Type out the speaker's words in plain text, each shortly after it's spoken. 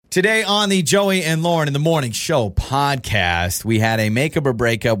Today on the Joey and Lauren in the Morning Show podcast, we had a makeup or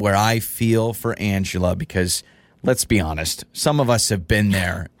breakup where I feel for Angela because, let's be honest, some of us have been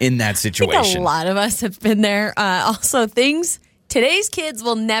there in that situation. I think a lot of us have been there. Also, things today's kids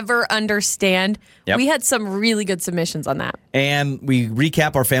will never understand. Yep. We had some really good submissions on that. And we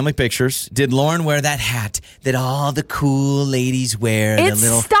recap our family pictures. Did Lauren wear that hat that all the cool ladies wear? It's the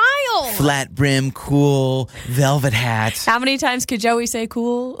little style. Flat brim, cool velvet hat. How many times could Joey say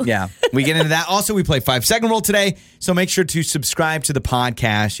cool? Yeah, we get into that. Also, we play 5-second rule today, so make sure to subscribe to the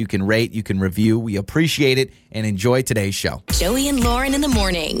podcast. You can rate, you can review. We appreciate it, and enjoy today's show. Joey and Lauren in the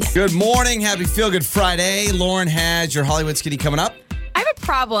morning. Good morning. Happy Feel Good Friday. Lauren has your Hollywood Skinny coming up. I have a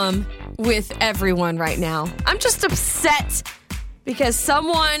problem with everyone right now. I'm just upset because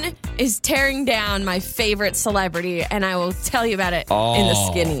someone is tearing down my favorite celebrity, and I will tell you about it in the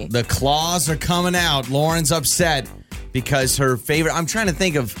skinny. The claws are coming out. Lauren's upset because her favorite... I'm trying to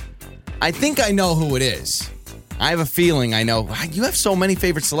think of... I think I know who it is. I have a feeling I know. You have so many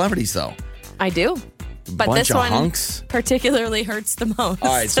favorite celebrities, though. I do. But Bunch this of one hunks. particularly hurts the most.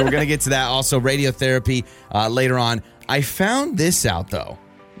 All right, so we're going to get to that. Also, radiotherapy later on. I found this out, though.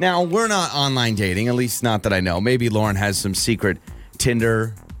 Now, we're not online dating, at least not that I know. Maybe Lauren has some secret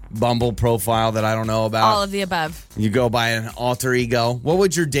Tinder, Bumble profile that I don't know about. All of the above. You go by an alter ego. What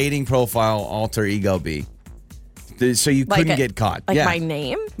would your dating profile alter ego be? So you couldn't get caught. Like my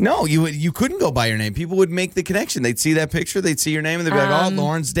name? No, you couldn't go by your name. People would make the connection. They'd see that picture. They'd see your name, and they'd be like, oh,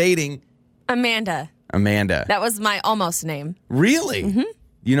 Lauren's dating Amanda. That was my almost name. Really? Mm-hmm.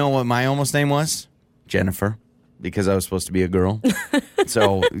 You know what my almost name was? Jennifer, because I was supposed to be a girl.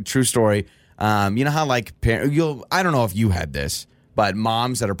 So, true story. You know how, like, I don't know if you had this, but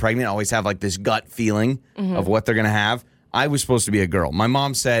moms that are pregnant always have, like, this gut feeling of what they're going to have. I was supposed to be a girl. My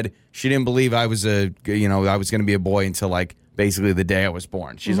mom said she didn't believe I was I was going to be a boy until, like, basically the day I was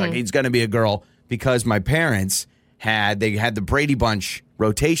born. She's like, he's going to be a girl because my parents had the Brady Bunch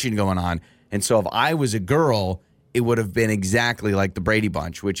rotation going on. And so if I was a girl, it would have been exactly like the Brady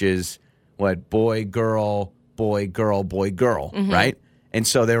Bunch, which is what? Boy, girl, boy, girl, boy, girl, right? And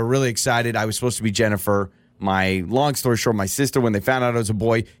so they were really excited. I was supposed to be Jennifer. Long story short, my sister, when they found out I was a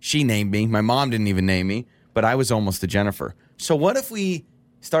boy, she named me. My mom didn't even name me, but I was almost a Jennifer. So what if we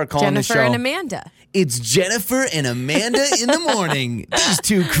start calling the show Jennifer and Amanda? It's Jennifer and Amanda in the morning. These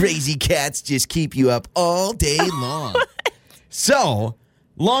two crazy cats just keep you up all day long. So,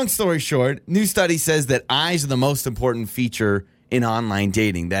 long story short, new study says that eyes are the most important feature in online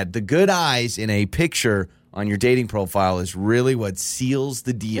dating. That the good eyes in a picture on your dating profile is really what seals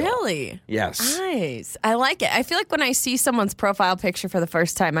the deal. Really? Yes. Nice. I like it. I feel like when I see someone's profile picture for the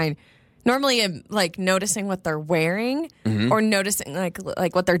first time, I normally am like noticing what they're wearing or noticing like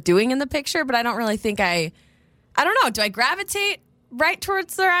what they're doing in the picture, but I don't really think I don't know. Do I gravitate right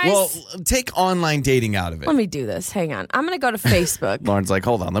towards their eyes? Well, take online dating out of it. Let me do this. Hang on. I'm going to go to Facebook. Lauren's like,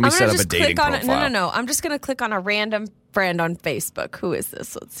 hold on. Let me set up a dating profile. No. I'm just going to click on a random friend on Facebook. Who is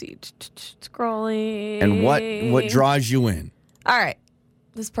this? Let's see. Scrolling. And what draws you in? All right.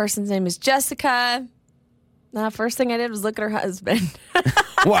 This person's name is Jessica. First thing I did was look at her husband.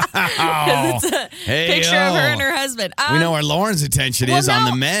 Wow. Because it's a picture of her and her husband. We know where Lauren's attention is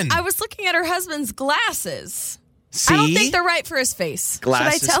on the men. I was looking at her husband's glasses. See? I don't think they're right for his face.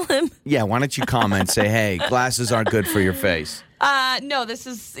 Glasses. Should I tell him? Yeah, why don't you comment, say, hey, glasses aren't good for your face. No, this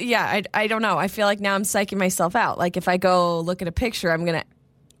is, I don't know. I feel like now I'm psyching myself out. Like if I go look at a picture, I'm going to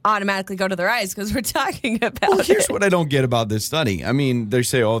automatically go to their eyes because we're talking about Well, here's it. what I don't get about this study. I mean, they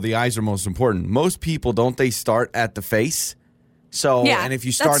say, the eyes are most important. Most people, don't they start at the face? So, Yeah, and if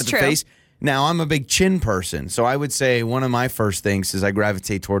you start that's at the true. face, now I'm a big chin person. So I would say one of my first things is I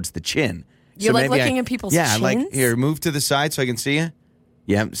gravitate towards the chin. You So like maybe looking at people's chins? chins? Yeah, like, here, move to the side so I can see you.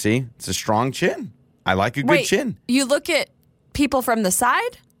 Yeah, see? It's a strong chin. I like a good Wait, chin. you look at people from the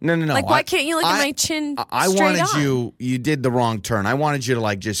side? No. Like, why can't you look at my chin I straight wanted on? you did the wrong turn. I wanted you to,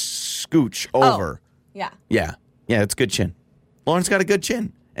 like, just scooch over. Yeah. Yeah, it's a good chin. Lauren's got a good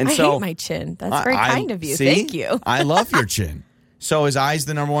chin. And I so hate my chin. That's very kind of you. See? Thank you. I love your chin. So is eyes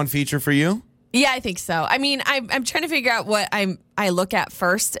the number one feature for you? Yeah, I think so. I mean, I'm trying to figure out what I look at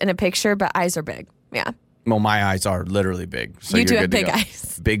first in a picture, but eyes are big. Yeah. Well, my eyes are literally big. So You you're do have good to big go.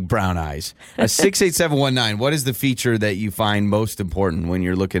 eyes. Big brown eyes. 68719, what is the feature that you find most important when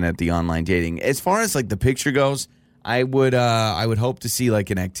you're looking at the online dating? As far as like the picture goes, I would hope to see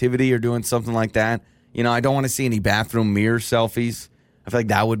like an activity or doing something like that. You know, I don't want to see any bathroom mirror selfies. I feel like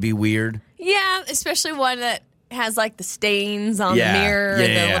that would be weird. Yeah, especially one that has like the stains on Yeah, the mirror, yeah,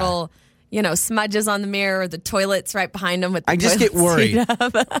 and the yeah. little, smudges on the mirror or the toilet's right behind them with the I just get toilet seat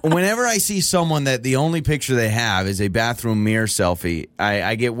worried. up. Whenever I see someone that the only picture they have is a bathroom mirror selfie,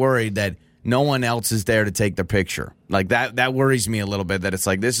 I get worried that no one else is there to take their picture. Like that worries me a little bit, that it's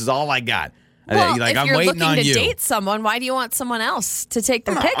like, this is all I got. Well, like, if I'm you're waiting looking on to you. date someone, why do you want someone else to take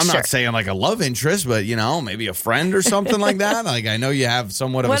their picture? I'm not saying like a love interest, but maybe a friend or something like that. Like, I know you have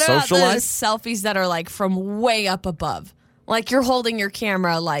somewhat of What a about social the life. selfies that are like from way up above? Like you're holding your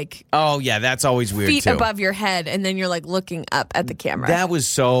camera like Oh yeah, that's always weird feet too. above your head, and then you're like looking up at the camera. That was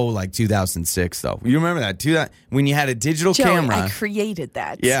so like 2006 though. You remember that? When you had a digital Joey, camera. I created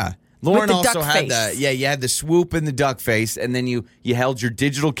that. Yeah. Lauren the also duck had face. you had the swoop and the duck face, and then you held your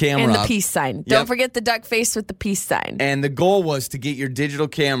digital camera And the up. peace sign. Don't forget the duck face with the peace sign. And the goal was to get your digital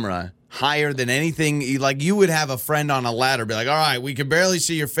camera higher than anything. Like, you would have a friend on a ladder be like, all right, we can barely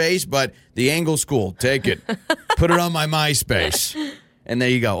see your face, but the angle's cool. Take it. Put it on my MySpace. And there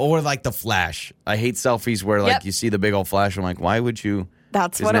you go. Or like the flash. I hate selfies where like you see the big old flash. I'm like, why would you?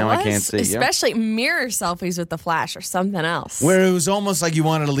 That's 'Cause what it now was. I can't see. Yep. Especially mirror selfies with the flash or something else. Where it was almost like you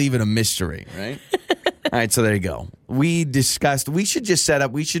wanted to leave it a mystery, right? All right, so there you go. We discussed, we should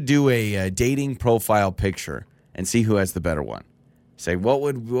do a dating profile picture and see who has the better one. Say, what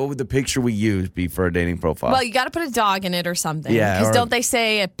would the picture we use be for a dating profile? Well, you got to put a dog in it or something. Yeah, Because or- don't they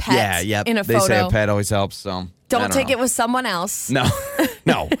say a pet in a they photo? say a pet always helps, so. I Don't take know. it with someone else. No,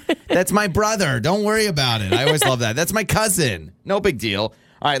 no. That's my brother. Don't worry about it. I always love that. That's my cousin. No big deal.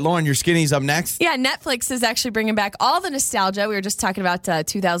 All right, Lauren, your skinny's up next. Yeah, Netflix is actually bringing back all the nostalgia. We were just talking about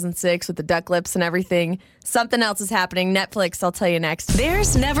 2006 with the duck lips and everything. Something else is happening. Netflix, I'll tell you next.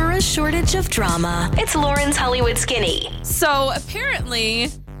 There's never a shortage of drama. It's Lauren's Hollywood Skinny. So apparently,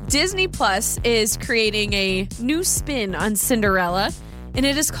 Disney Plus is creating a new spin on Cinderella, and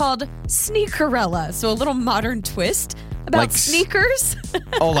it is called Sneakerella. So a little modern twist about Like sneakers.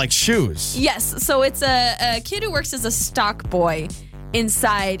 Oh, like shoes. Yes. So it's a kid who works as a stock boy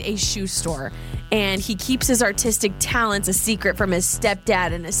inside a shoe store. And he keeps his artistic talents a secret from his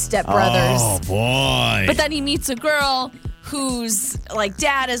stepdad and his stepbrothers. Oh, boy. But then he meets a girl whose like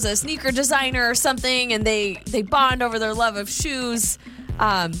dad is a sneaker designer or something, and they bond over their love of shoes.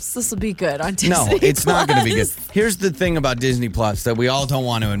 So this will be good on Disney No, it's not going to be good. Plus. Here's the thing about Disney Plus that we all don't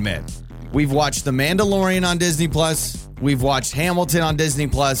want to admit. We've watched The Mandalorian on Disney Plus. We've watched Hamilton on Disney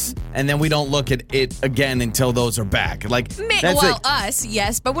Plus, and then we don't look at it again until those are back. Like, that's it. Us,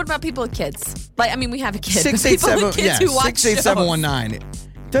 yes, but what about people with kids? Like, I mean, we have a kid. but 687, people with kids who watch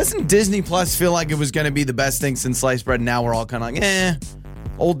 68719. Doesn't Disney Plus feel like it was going to be the best thing since sliced bread? And now we're all kind of like,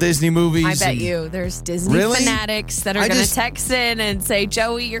 old Disney movies. I bet and- you there's Disney Really? fanatics that are I going to just- text in and say,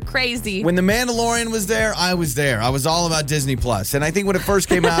 Joey, you're crazy. When The Mandalorian was there, I was there. I was all about Disney Plus. And I think when it first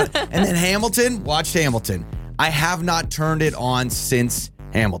came out, and then Hamilton, watched Hamilton. I have not turned it on since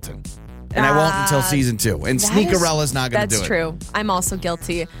Hamilton. And I won't until season 2. And Sneakerella's not going to do it. That's true. I'm also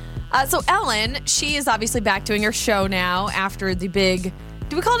guilty. So Ellen, she is obviously back doing her show now after the big,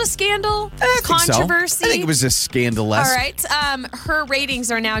 do we call it a scandal? I think so. Controversy? I think it was just scandalous. All right. Her ratings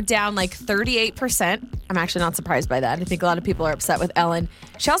are now down like 38%. I'm actually not surprised by that. I think a lot of people are upset with Ellen.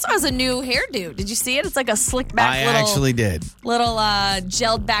 She also has a new hairdo. Did you see it? It's like a slick back I little, actually did. little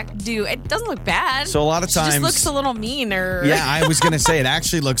gelled back do. It doesn't look bad. So a lot of She just times- looks a little meaner. Yeah, I was going to say it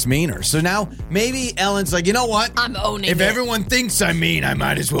actually looks meaner. So now maybe Ellen's like, you know what? I'm owning If it. everyone thinks I'm mean, I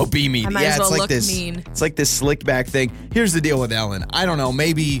might as well be mean. I might yeah, as well it's like look this. mean. It's like this slick back thing. Here's the deal with Ellen. I don't know.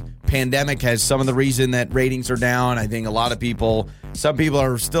 Maybe pandemic has some of the reason that ratings are down. I think a lot of people, some people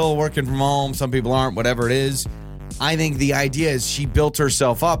are still working from home. Some people aren't, whatever it is. I think the idea is she built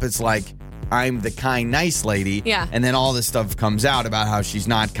herself up. It's like, I'm the kind, nice lady. Yeah. And then all this stuff comes out about how she's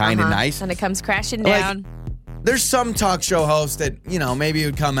not kind and nice. And it comes crashing Like, down. There's some talk show hosts that, maybe it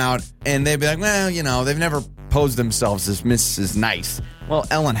would come out and they'd be like, well, they've never posed themselves as Mrs. Nice. Well,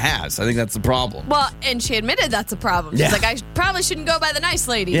 Ellen has. I think that's the problem. Well, and she admitted that's a problem. She's Yeah. like, I probably shouldn't go by the nice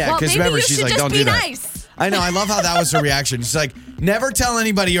lady. Yeah, well, because maybe remember, you she's should like, just don't be do that. nice. I know. I love how that was her reaction. She's like, never tell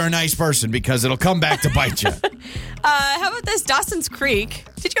anybody you're a nice person because it'll come back to bite you. How about this? Dawson's Creek.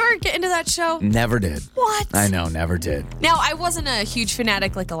 Did you ever get into that show? Never did. What? I know, never did. Now, I wasn't a huge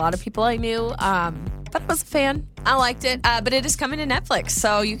fanatic like a lot of people I knew, but I was a fan. I liked it. But it is coming to Netflix,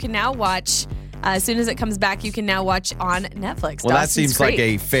 so you can now watch. As soon as it comes back, you can now watch on Netflix. Well, that Dawson's seems Creek like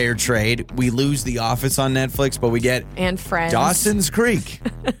a fair trade. We lose The Office on Netflix, but we get and Friends. Dawson's Creek.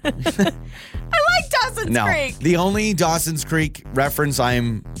 I like Dawson's No, Creek. the only Dawson's Creek reference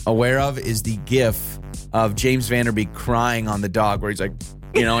I'm aware of is the GIF of James Vanderbeek crying on the dog, where he's like,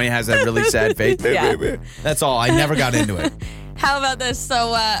 he has that really sad face. Yeah. That's all. I never got into it. How about this?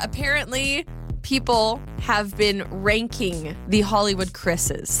 So apparently, people have been ranking the Hollywood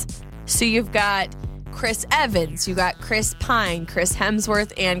Chris's. So you've got Chris Evans, you got Chris Pine, Chris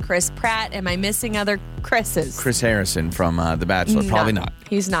Hemsworth, and Chris Pratt. Am I missing other Chris's? Chris Harrison from The Bachelor. Probably not.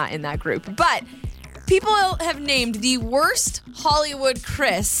 He's not in that group. But people have named the worst Hollywood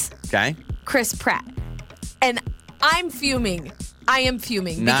Chris, Okay. Chris Pratt. And I'm fuming. I am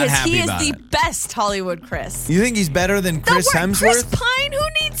fuming Not because happy he is about the it. best Hollywood Chris. You think he's better than Chris Hemsworth? Chris Pine? Who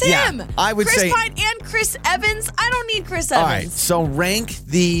needs Yeah, him? I would Chris say- Pine and Chris Evans? I don't need Chris All Evans. right, so rank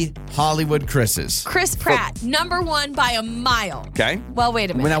the Hollywood Chris's. Chris Pratt, number one by a mile. Okay. Well, wait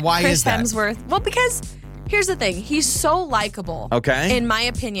a minute. Now, why Chris is that? Hemsworth. Well, because here's the thing. He's so likable. Okay. In my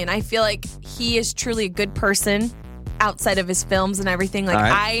opinion, I feel like he is truly a good person outside of his films and everything. Like, All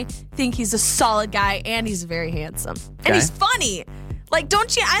right. I think he's a solid guy and he's very handsome. And Okay. he's funny. Like,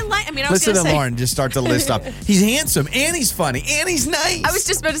 don't you? I was Listen going to say. Lauren just start to list off. He's handsome and he's funny and he's nice. I was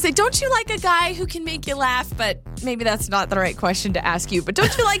just about to say, don't you like a guy who can make you laugh? But maybe that's not the right question to ask you. But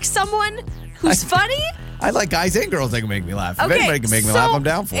don't you like someone who's funny? I like guys and girls that can make me laugh. If anybody can make me laugh, I'm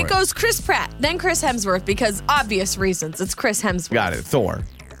down for it. It goes Chris Pratt, then Chris Hemsworth, because obvious reasons. It's Chris Hemsworth. Got it. Thor.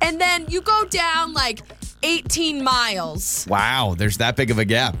 And then you go down like 18 miles. Wow, there's that big of a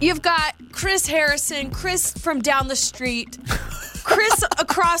gap. You've got Chris Harrison, Chris from down the street, Chris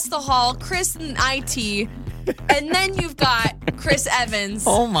across the hall, Chris in IT, and then you've got Chris Evans.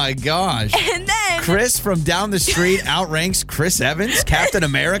 Oh my gosh. And then Chris from down the street outranks Chris Evans, Captain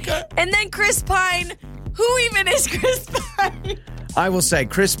America? and then Chris Pine. Who even is Chris Pine? I will say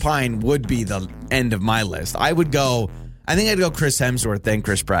Chris Pine would be the end of my list. I think I'd go Chris Hemsworth, then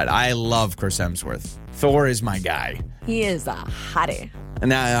Chris Pratt. I love Chris Hemsworth. Thor is my guy. He is a hottie. And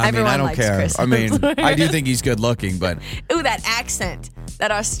now, I Everyone don't likes care. Chris I mean, Hemsworth. I do think he's good looking, but Ooh, that accent.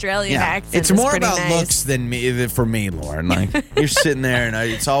 That Australian accent. it's is more pretty about nice. looks than me for me, Lauren. Like you're sitting there, and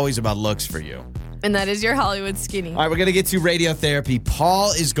it's always about looks for you. And that is your Hollywood skinny. All right, we're gonna get to radiotherapy.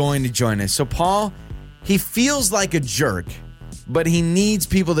 Paul is going to join us. So Paul, he feels like a jerk, but he needs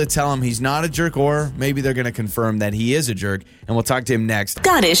people to tell him he's not a jerk, or maybe they're gonna confirm that he is a jerk. And we'll talk to him next.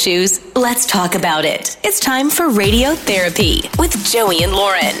 Got issues? Let's talk about it. It's time for Radiotherapy with Joey and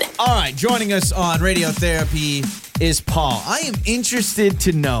Lauren. All right, joining us on radiotherapy is Paul. I am interested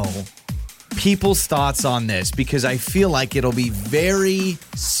to know people's thoughts on this because I feel like it'll be very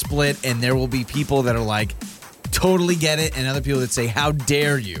split, and there will be people that are like, totally get it, and other people that say, how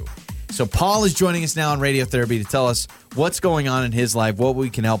dare you? So Paul is joining us now on radiotherapy to tell us what's going on in his life, what we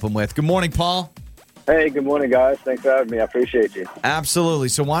can help him with. Good morning, Paul. Hey, good morning, guys. Thanks for having me. I appreciate you. Absolutely.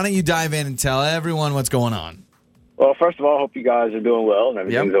 So why don't you dive in and tell everyone what's going on? Well, first of all, I hope you guys are doing well and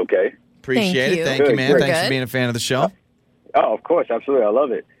everything's okay. Appreciate Thank it. you. Thank you, Good, man. good. Thanks for Good. being a fan of the show. Oh, of course. Absolutely. I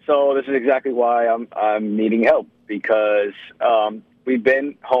love it. So this is exactly why I'm needing help because we've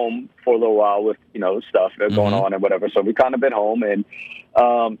been home for a little while with, stuff going on and whatever. So we've kind of been home, and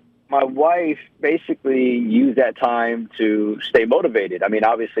my wife basically used that time to stay motivated. I mean,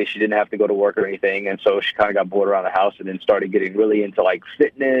 obviously she didn't have to go to work or anything, and so she kind of got bored around the house and then started getting really into like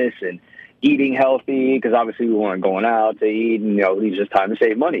fitness and eating healthy because obviously we weren't going out to eat, and it was just time to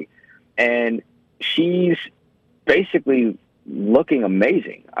save money. And she's basically looking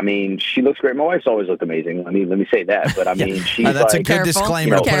amazing. I mean, she looks great. My wife's always looked amazing. Let me say that. But I mean, she's That's like, a good Careful.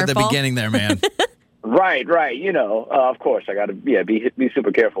 disclaimer to put at the Careful. beginning there, man. right. Of course, I got to be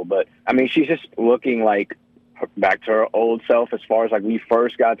super careful. But I mean, she's just looking like back to her old self as far as like we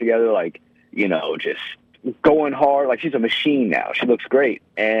first got together. Like, just going hard. Like she's a machine now. She looks great.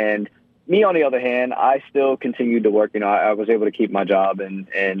 And me, on the other hand, I still continued to work. I was able to keep my job, and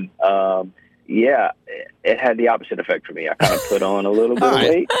it had the opposite effect for me. I kind of put on a little bit of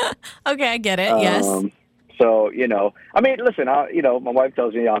weight. Okay, I get it. Yes. So, I mean, listen, my wife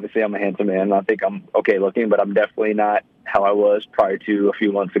tells me, obviously, I'm a handsome man. I think I'm okay looking, but I'm definitely not how I was prior to a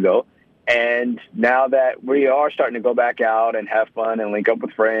few months ago. And now that we are starting to go back out and have fun and link up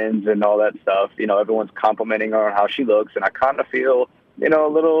with friends and all that stuff, everyone's complimenting her on how she looks. And I kind of feel, a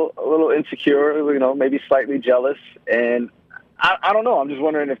little insecure, maybe slightly jealous. And I don't know. I'm just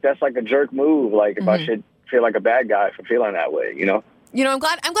wondering if that's like a jerk move, like if I should feel like a bad guy for feeling that way,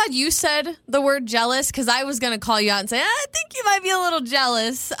 I'm glad you said the word jealous because I was going to call you out and say, I think you might be a little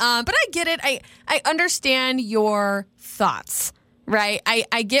jealous. But I get it. I understand your thoughts, right?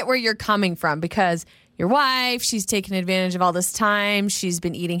 I get where you're coming from because your wife, she's taken advantage of all this time. She's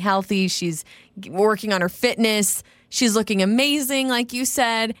been eating healthy. She's working on her fitness. She's looking amazing, like you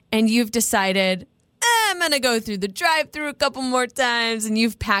said. And you've decided, I'm going to go through the drive-thru a couple more times, and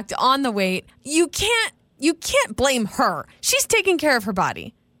you've packed on the weight. You can't blame her. She's taking care of her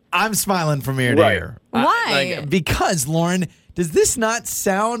body. I'm smiling from ear to ear. Why? Because, Lauren, does this not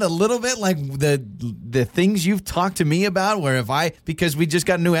sound a little bit like the things you've talked to me about, where because we just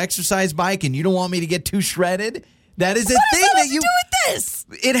got a new exercise bike and you don't want me to get too shredded? That is a thing that you do with this?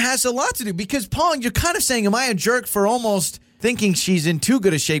 It has a lot to do, because Paul, you're kind of saying, am I a jerk for almost thinking she's in too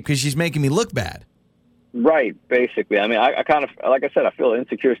good a shape because she's making me look bad? Right, basically. I mean, I kind of, like I said, I feel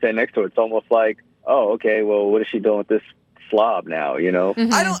insecure standing next to her. It's almost like, oh, okay, well, what is she doing with this slob now, you know?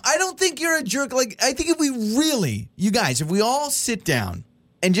 Mm-hmm. I don't think you're a jerk. Like, I think if we all sit down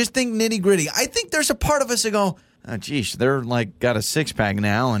and just think nitty gritty, I think there's a part of us that go, oh, geez, they're like got a six pack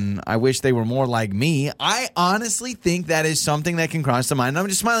now, and I wish they were more like me. I honestly think that is something that can cross the mind. I'm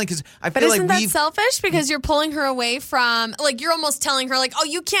just smiling because I feel like isn't that selfish? Because you're pulling her away from, like, you're almost telling her, like, oh,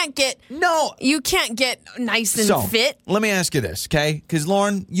 you can't get nice and fit. Let me ask you this, okay? Because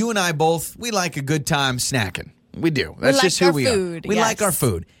Lauren, you and I both, we like a good time snacking. We do. That's like just who we food, are. We yes. like our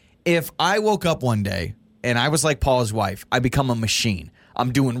food. If I woke up one day and I was like Paula's wife, I become a machine.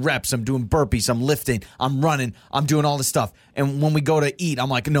 I'm doing reps, I'm doing burpees, I'm lifting, I'm running, I'm doing all this stuff. And when we go to eat, I'm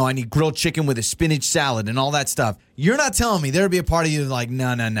like, no, I need grilled chicken with a spinach salad and all that stuff. You're not telling me there would be a part of you that's like,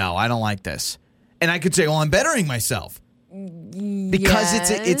 no, I don't like this. And I could say, well, I'm bettering myself. Because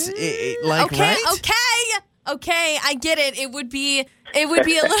it's like, okay, right? Okay, I get it. It would be a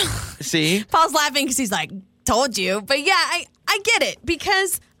little... See? Paul's laughing because he's like, told you. But yeah, I get it,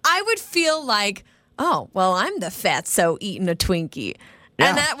 because I would feel like, oh, well, I'm the fatso eating a Twinkie. Yeah.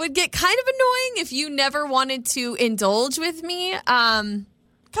 And that would get kind of annoying if you never wanted to indulge with me.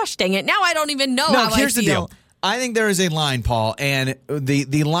 Gosh dang it. Now I don't even know how I feel. Here's the deal. I think there is a line, Paul, and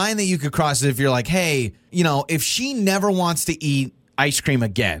the line that you could cross is if you're like, hey, you know, if she never wants to eat ice cream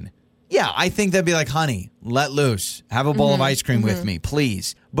again, yeah, I think that'd be like, honey, let loose. Have a bowl of ice cream with me,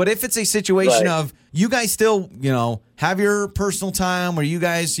 please. But if it's a situation of you guys still, you know, have your personal time where you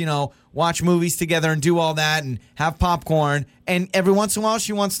guys, you know, watch movies together and do all that and have popcorn, and every once in a while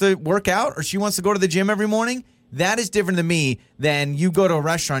she wants to work out or she wants to go to the gym every morning, that is different than me than you go to a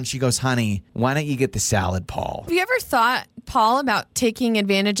restaurant and she goes, honey, why don't you get the salad, Paul? Have you ever thought, Paul, about taking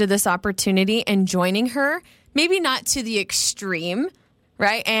advantage of this opportunity and joining her? Maybe not to the extreme,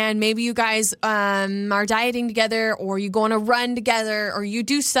 right? And maybe you guys are dieting together, or you go on a run together, or you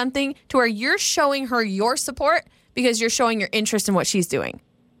do something to where you're showing her your support because you're showing your interest in what she's doing.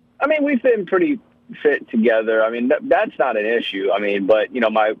 I mean, we've been pretty fit together. I mean, that's not an issue. I mean, but, you know,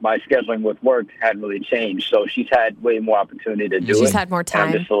 my scheduling with work hadn't really changed, so she's had way more opportunity to do it. She's had more time.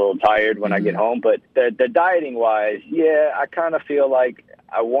 I'm just a little tired when I get home. But the dieting-wise, yeah, I kind of feel like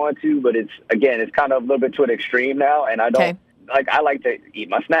I want to, but it's kind of a little bit to an extreme now, and I don't. Okay. Like, I like to eat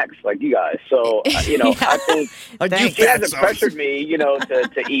my snacks like you guys. So, you know, I think she hasn't pressured me, you know,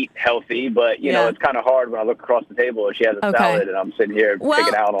 to eat healthy. But, you know, it's kind of hard when I look across the table and she has a salad and I'm sitting here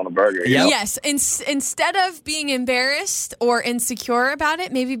picking out on a burger. You know? Yes. Instead of being embarrassed or insecure about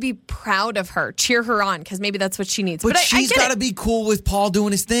it, maybe be proud of her. Cheer her on, because maybe that's what she needs. But she's got to be cool with Paul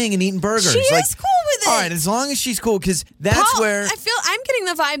doing his thing and eating burgers. She is cool with it. All right, as long as she's cool, because that's Paul, where... I'm getting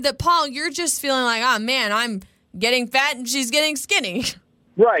the vibe that, Paul, you're just feeling like, oh, man, I'm getting fat and she's getting skinny.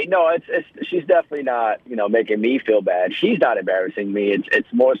 Right. No, it's she's definitely not, you know, making me feel bad. She's not embarrassing me. It's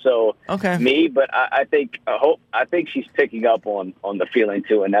more so me. But I think she's picking up on the feeling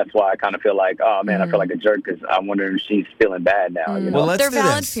too, and that's why I kind of feel like, oh man, I feel like a jerk because I'm wondering if she's feeling bad now. You know? Well, let's They're do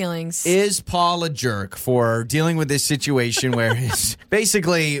valid this. feelings. Is Paul a jerk for dealing with this situation where he's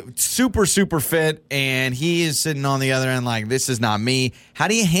basically super, super fit and he is sitting on the other end like, this is not me? How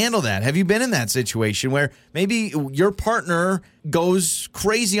do you handle that? Have you been in that situation where maybe your partner goes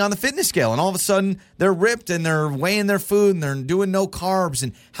crazy on the fitness scale and all of a sudden they're ripped and they're weighing their food and they're doing no carbs?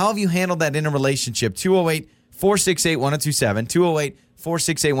 And how have you handled that in a relationship? 208-468-1027,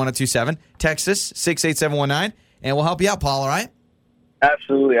 208-468-1027. Text us 68719 and we'll help you out, Paul, all right?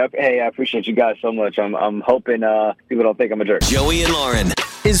 Absolutely. Hey, I appreciate you guys so much. I'm hoping people don't think I'm a jerk. Joey and Lauren.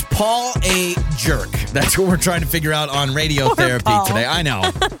 Is Paul a jerk? That's what we're trying to figure out on Radio Therapy Paul. today. I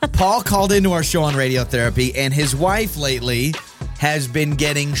know. Paul called into our show on Radio Therapy, and his wife lately has been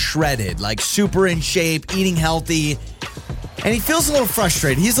getting shredded, like super in shape, eating healthy, and he feels a little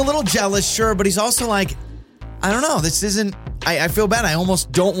frustrated. He's a little jealous, sure, but he's also like, I don't know, this isn't... I feel bad. I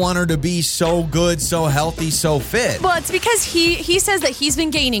almost don't want her to be so good, so healthy, so fit. Well, it's because he says that he's been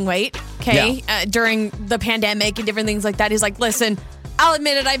gaining weight, okay, during the pandemic and different things like that. He's like, listen, I'll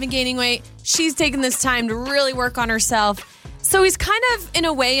admit it, I've been gaining weight. She's taken this time to really work on herself. So he's kind of, in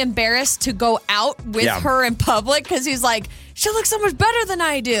a way, embarrassed to go out with her in public because he's like, she looks so much better than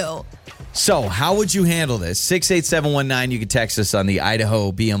I do. So how would you handle this? 68719, you can text us on the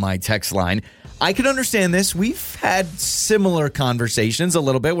Idaho BMI text line. I could understand this. We've had similar conversations a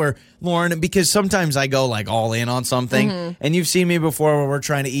little bit where Lauren, because sometimes I go like all in on something, and you've seen me before where we're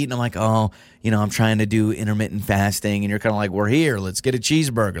trying to eat, and I'm like, oh, I'm trying to do intermittent fasting, and you're kind of like, we're here, let's get a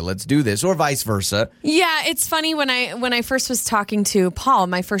cheeseburger, let's do this, or vice versa. Yeah, it's funny when I first was talking to Paul,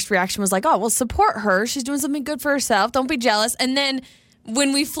 my first reaction was like, oh, well, support her. She's doing something good for herself. Don't be jealous. And then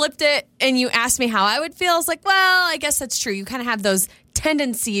when we flipped it and you asked me how I would feel, I was like, well, I guess that's true. You kind of have those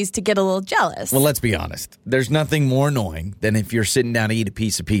tendencies to get a little jealous. Well, let's be honest. There's nothing more annoying than if you're sitting down to eat a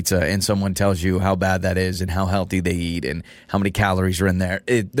piece of pizza and someone tells you how bad that is and how healthy they eat and how many calories are in there.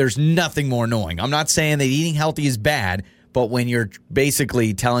 There's nothing more annoying. I'm not saying that eating healthy is bad, but when you're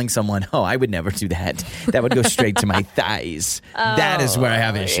basically telling someone, oh, I would never do that, that would go straight to my thighs. That is where I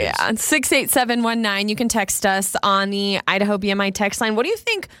have issues. Yeah, 68719. You can text us on the Idaho BMI text line. What do you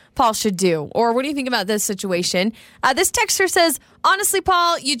think Paul should do? Or what do you think about this situation? This texter says, honestly,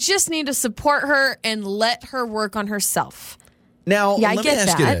 Paul, you just need to support her and let her work on herself. Now, Yeah, let me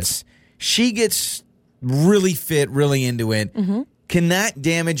ask you this. She gets really fit, really into it. Mm-hmm. Can that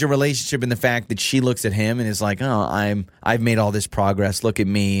damage a relationship in the fact that she looks at him and is like, oh, I've made all this progress. Look at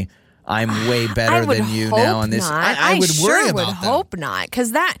me. I'm way better than you now on this. I would worry about that. I hope not,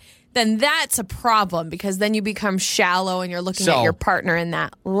 because then that's a problem, because then you become shallow and you're looking at your partner in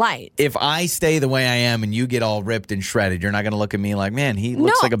that light. If I stay the way I am and you get all ripped and shredded, you're not going to look at me like, man, he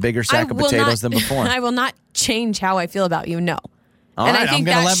looks like a bigger sack of potatoes than before. I will not change how I feel about you, no. All right, I'm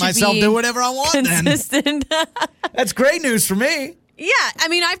going to let myself do whatever I want consistent. then. That's great news for me. Yeah, I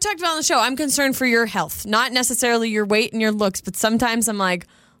mean, I've talked about on the show, I'm concerned for your health, not necessarily your weight and your looks, but sometimes I'm like,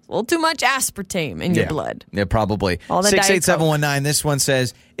 a little too much aspartame in your blood. Yeah, probably. 68719, this one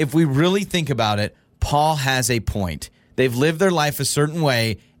says, if we really think about it, Paul has a point. They've lived their life a certain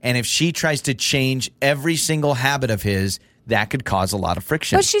way, and if she tries to change every single habit of his, that could cause a lot of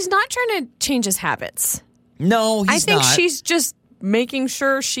friction. But she's not trying to change his habits. No, he's not. I think she's just making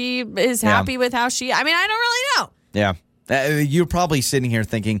sure she is happy with how I don't really know. Yeah. You're probably sitting here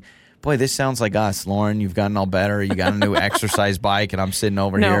thinking, boy, this sounds like us, Lauren. You've gotten all better. You got a new exercise bike, and I'm sitting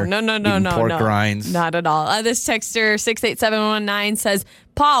over here eating pork rinds. Not at all. This texter, 68719, says,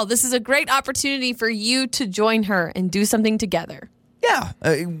 Paul, this is a great opportunity for you to join her and do something together. Yeah.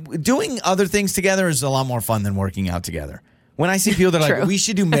 Doing other things together is a lot more fun than working out together. When I see people that are like, we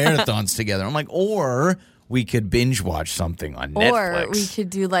should do marathons together, I'm like, or we could binge watch something on Netflix. Or we could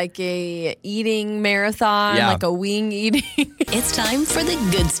do like a eating marathon, like a wing eating. It's time for the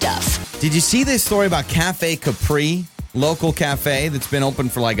good stuff. Did you see this story about Cafe Capri, local cafe that's been open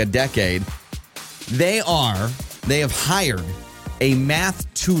for like a decade? They have hired a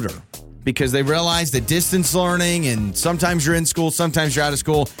math tutor because they realize that distance learning and sometimes you're in school, sometimes you're out of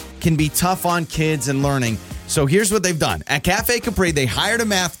school can be tough on kids and learning. So here's what they've done. At Cafe Capri, they hired a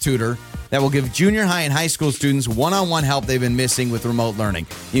math tutor that will give junior high and high school students one-on-one help they've been missing with remote learning.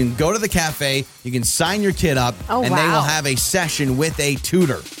 You can go to the cafe, you can sign your kid up, and they will have a session with a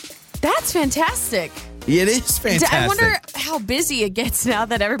tutor. That's fantastic. It is fantastic. I wonder how busy it gets now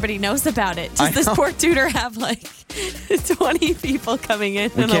that everybody knows about it. Does this poor tutor have like 20 people coming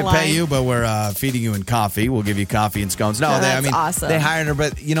in? We can't pay you, but we're feeding you in coffee. We'll give you coffee and scones. No, that's awesome. They hired her,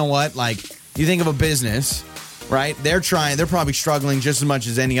 but you know what? Like, you think of a business, right? They're probably struggling just as much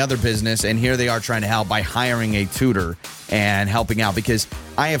as any other business, and here they are trying to help by hiring a tutor and helping out. Because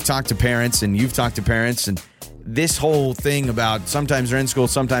I have talked to parents, and you've talked to parents, and this whole thing about sometimes they're in school,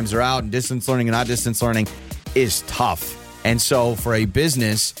 sometimes they're out, and distance learning and not distance learning is tough. And so for a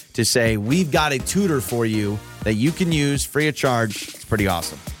business to say, we've got a tutor for you that you can use free of charge, it's pretty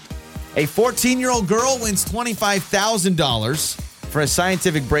awesome. A 14-year-old girl wins $25,000 for a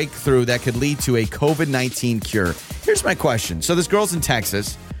scientific breakthrough that could lead to a COVID-19 cure. Here's my question. So this girl's in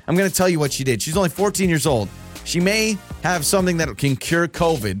Texas. I'm going to tell you what she did. She's only 14 years old. She may have something that can cure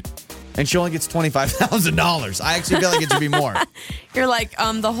COVID, and she only gets $25,000. I actually feel like it should be more. You're like,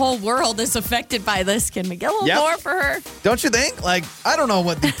 the whole world is affected by this. Can we get a little more for her? Don't you think? Like, I don't know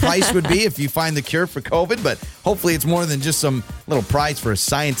what the price would be if you find the cure for COVID, but hopefully it's more than just some little prize for a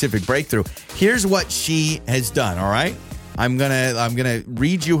scientific breakthrough. Here's what she has done, all right? I'm gonna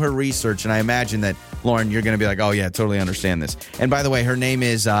read you her research, and I imagine that, Lauren, you're gonna be like, oh yeah, totally understand this. And by the way, her name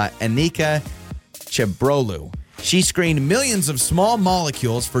is Anika Chebrolu. She screened millions of small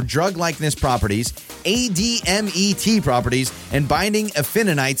molecules for drug likeness properties, ADMET properties, and binding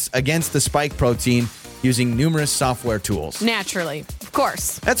affininites against the spike protein using numerous software tools. Naturally, of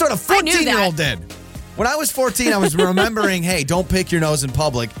course. That's what a 14-year-old did. When I was 14, I was remembering, hey, don't pick your nose in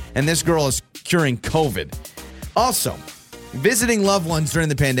public, and this girl is curing COVID. Also, Visiting loved ones during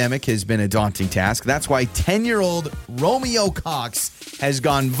the pandemic has been a daunting task. That's why 10-year-old Romeo Cox has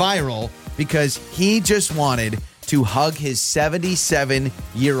gone viral because he just wanted to hug his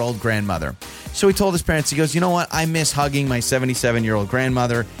 77-year-old grandmother. So he told his parents, he goes, you know what? I miss hugging my 77-year-old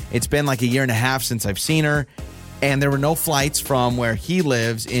grandmother. It's been like a year and a half since I've seen her. And there were no flights from where he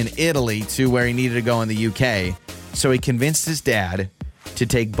lives in Italy to where he needed to go in the UK. So he convinced his dad to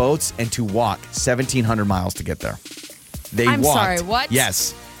take boats and to walk 1,700 miles to get there. They I'm walked. sorry, what?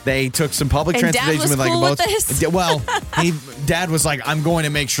 Yes. They took some public And transportation Dad was with like cool boats. with this? Well, Dad was like, I'm going to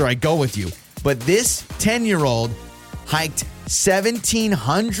make sure I go with you. But this 10-year-old hiked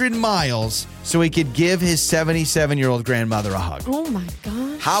 1,700 miles so he could give his 77-year-old grandmother a hug. Oh my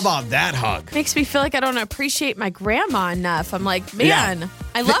gosh. How about that hug? Makes me feel like I don't appreciate my grandma enough. I'm like, man, Yeah.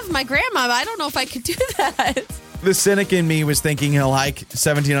 I love my grandma, but I don't know if I could do that. The cynic in me was thinking he'll hike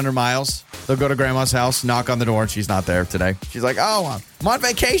 1,700 miles. They'll go to grandma's house, knock on the door, and she's not there today. She's like, oh, I'm on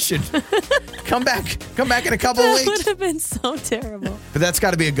vacation. Come back in a couple of That weeks. would have been so terrible. But that's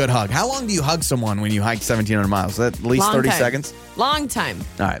got to be a good hug. How long do you hug someone when you hike 1,700 miles? Is that at least Long 30 time. seconds? Long time.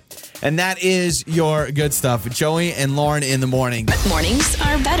 All right. And that is your good stuff. Joey and Lauren in the morning. Mornings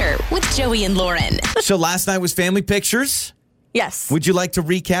are better with Joey and Lauren. So last night was family pictures. Yes. Would you like to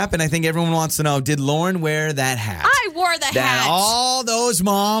recap? And I think everyone wants to know, did Lauren wear that hat? I wore the that hat. all those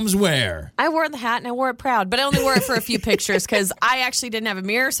moms wear. I wore the hat and I wore it proud, but I only wore it for a few pictures because I actually didn't have a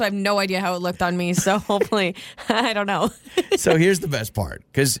mirror, so I have no idea how it looked on me. So hopefully, I don't know. So here's the best part.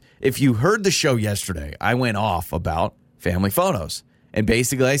 Because if you heard the show yesterday, I went off about family photos. And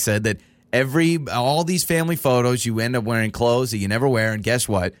basically I said that all these family photos, you end up wearing clothes that you never wear. And guess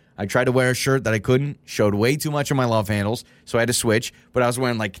what? I tried to wear a shirt that I couldn't, showed way too much of my love handles, so I had to switch. But I was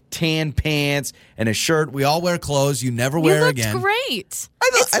wearing like tan pants and a shirt. We all wear clothes you never You wear looked again. great.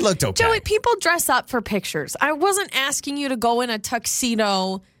 I looked okay. Joey, people dress up for pictures. I wasn't asking you to go in a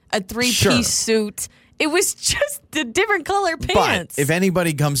tuxedo, a three-piece Sure. suit. It was just the different color But pants. if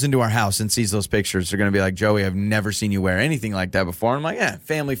anybody comes into our house and sees those pictures, they're going to be like, Joey, I've never seen you wear anything like that before. I'm like, yeah,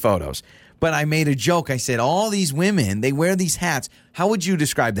 family photos. But I made a joke. I said, all these women, they wear these hats. How would you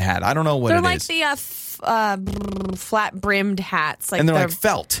describe the hat? I don't know what they're it like is. the flat-brimmed hats. And they're like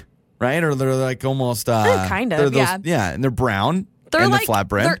felt, right? Or they're like almost... kind of, they're those, yeah. Yeah, and they're brown. They're and like they're flat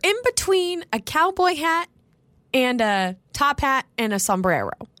brim. They're in between a cowboy hat and a top hat and a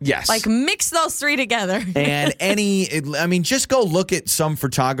sombrero. Yes. Like mix those three together. And just go look at some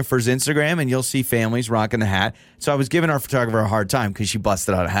photographers' Instagram and you'll see families rocking the hat. So I was giving our photographer a hard time because she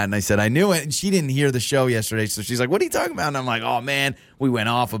busted out a hat and I said, I knew it. And she didn't hear the show yesterday. So she's like, what are you talking about? And I'm like, oh man, we went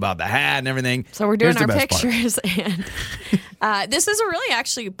off about the hat and everything. So we're doing Here's the our best part. pictures. And this is a really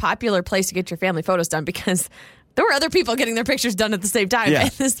actually popular place to get your family photos done because there were other people getting their pictures done at the same time. Yeah.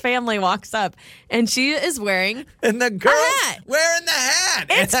 And this family walks up and she is wearing And the girl hat. wearing the hat.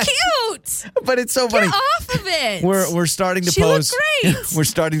 It's cute. But it's so funny. Get off of it. We're starting to She pose. looked great. We're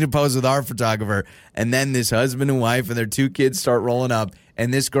starting to pose with our photographer, and then this husband and wife and their two kids start rolling up.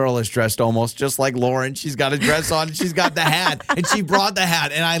 And this girl is dressed almost just like Lauren. She's got a dress on, and she's got the hat, and she brought the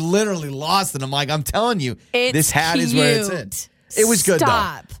hat, and I literally lost it. I'm like, I'm telling you, It's this hat is where it's in. cute. It was good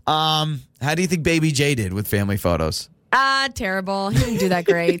Stop. though. How do you think Baby J did with family photos? Terrible. He didn't do that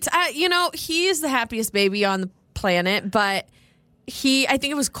great. He is the happiest baby on the planet, but I think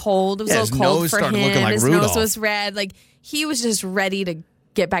it was cold. It was Yeah, a his little cold nose for started him. looking like his Rudolph. nose was red. Like he was just ready to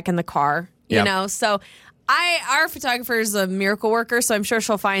get back in the car, you Yep. know? So our photographer is a miracle worker, so I'm sure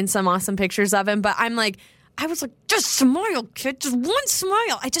she'll find some awesome pictures of him. But I was like, just smile, kid. Just one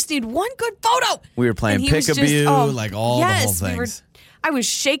smile. I just need one good photo. We were playing And he was just- peekaboo, like all the whole yes, things. I was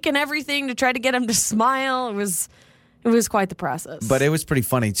shaking everything to try to get him to smile. It was quite the process. But it was pretty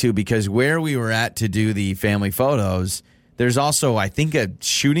funny, too, because where we were at to do the family photos, there's also, I think, a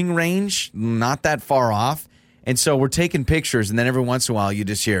shooting range not that far off. And so we're taking pictures, and then every once in a while you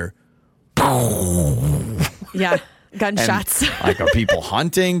just hear, yeah, and, gunshots. like, are people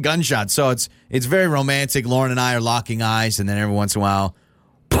hunting? Gunshots. So it's very romantic. Lauren and I are locking eyes, and then every once in a while,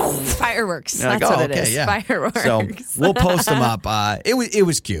 Fireworks. you're like, That's oh, what it okay, is. yeah. Fireworks. So we'll post them up. It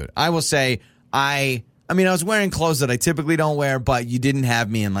was cute. I will say, I was wearing clothes that I typically don't wear, but you didn't have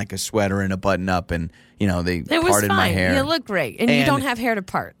me in like a sweater and a button up, and they It was parted fine. my hair. You look great, and you And- don't have hair to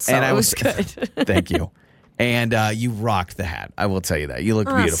part, so and it was good. Thank you. And you rocked the hat. I will tell you that. You look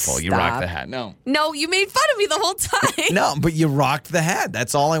beautiful. You rocked stop. the hat. No, No, you made fun of me the whole time. no, but you rocked the hat.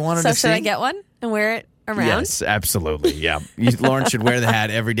 That's all I wanted So to see. should I get one and wear it around. Yes, absolutely. Yeah. Lauren should wear the hat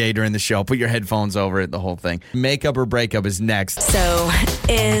every day during the show. Put your headphones over it, the whole thing. Makeup or breakup is next. So,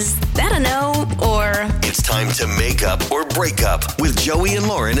 is that a no or? It's time to make up or break up with Joey and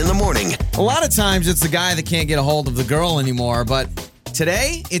Lauren in the morning. A lot of times it's the guy that can't get a hold of the girl anymore, but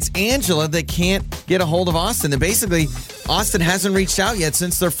today it's Angela that can't get a hold of Austin. And basically, Austin hasn't reached out yet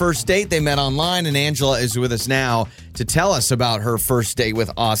since their first date. They met online, and Angela is with us now to tell us about her first date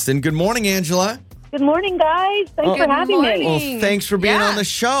with Austin. Good morning, Angela. Good morning, guys. Thanks for having me. Well, thanks for being on the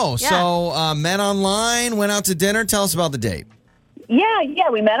show. Yeah. So, met online, went out to dinner. Tell us about the date. Yeah.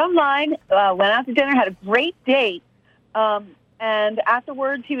 We met online, went out to dinner, had a great date. And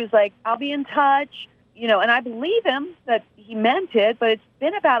afterwards, he was like, I'll be in touch. And I believe him that he meant it, but it's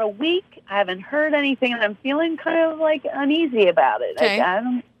been about a week. I haven't heard anything, and I'm feeling kind of like uneasy about it. Okay. I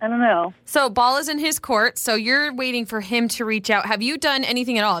don't know. So ball is in his court, so you're waiting for him to reach out. Have you done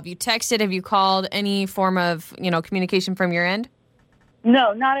anything at all? Have you texted? Have you called? Any form of, communication from your end?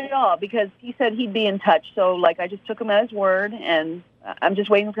 No, not at all, because he said he'd be in touch. So, I just took him at his word, and I'm just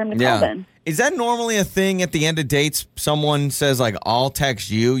waiting for him to call then. Is that normally a thing at the end of dates? Someone says, I'll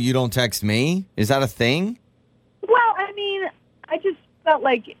text you, you don't text me? Is that a thing? Well, I just felt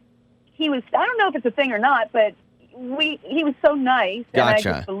like he was, I don't know if it's a thing or not, but he was so nice, and I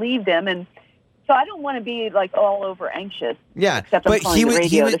just believed him, and so I don't want to be all over anxious. Yeah, except I'm calling the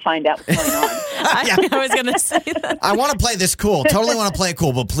radio to find out what's going on. I was going to say that. I want to play this cool. Totally want to play it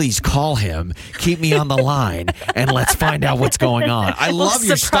cool, but please call him. Keep me on the line, and let's find out what's going on. I love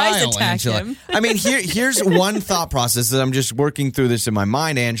your surprise style, attack Angela. him. Here's one thought process that I'm just working through this in my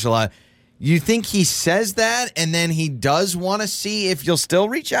mind, Angela. You think he says that, and then he does want to see if you'll still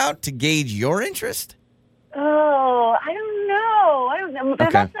reach out to gauge your interest? Oh, I don't know.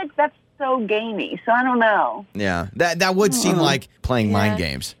 Okay. That's so gamey, so I don't know. Yeah, that would seem like playing mind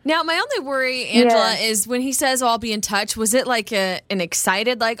games. Now, my only worry, Angela, is when he says, I'll be in touch, was it like an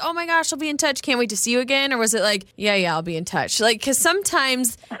excited, oh my gosh, I'll be in touch, can't wait to see you again? Or was it like, yeah, I'll be in touch? Because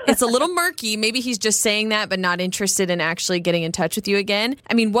sometimes it's a little murky. Maybe he's just saying that, but not interested in actually getting in touch with you again.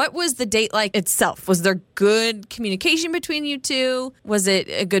 What was the date like itself? Was there good communication between you two? Was it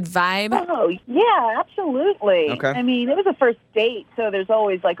a good vibe? Oh, yeah, absolutely. Okay. It was a first date, so there's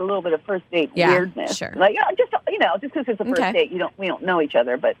always a little bit of first date weirdness. Sure. Just because it's a first date, we don't know each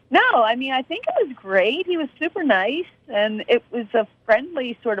other. But no, I think it was great. He was super nice, and it was a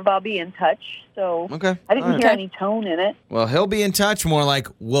friendly sort of I'll be in touch. So I didn't hear any tone in it. Well, he'll be in touch, more like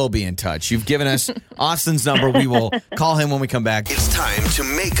we'll be in touch. You've given us Austin's number. We will call him when we come back. It's time to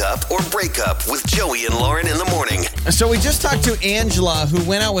make up or break up with Joey and Lauren in the morning. So we just talked to Angela, who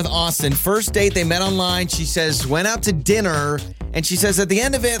went out with Austin. First date, they met online. She says, went out to dinner. And she says at the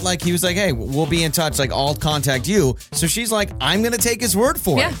end of it, he was like, hey, we'll be in touch. I'll contact you. So she's like, I'm going to take his word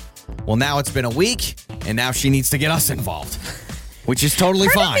for it. Well, now it's been a week, and now she needs to get us involved, which is totally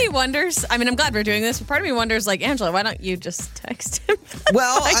fine. Part of me wonders, I'm glad we're doing this, but part of me wonders, Angela, why don't you just text him?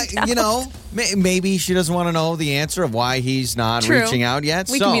 Well, maybe she doesn't want to know the answer of why he's not reaching out yet.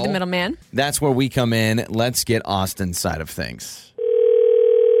 We can be the middleman. That's where we come in. Let's get Austin's side of things.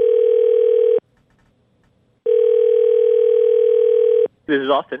 This is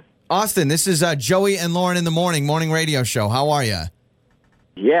Austin. Austin, this is Joey and Lauren in the morning radio show. How are you?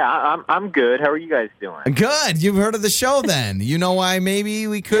 Yeah, I'm good. How are you guys doing? Good. You've heard of the show then. You know why maybe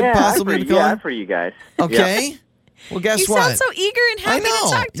we could possibly be I've heard you guys. Okay. Yeah. Well, guess you what? You sound so eager and happy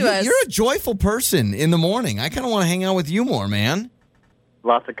to talk to us. You're a joyful person in the morning. I kind of want to hang out with you more, man.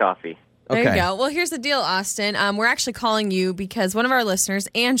 Lots of coffee. There you go. Well, here's the deal, Austin. We're actually calling you because one of our listeners,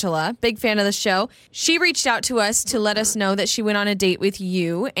 Angela, big fan of the show, she reached out to us to let us know that she went on a date with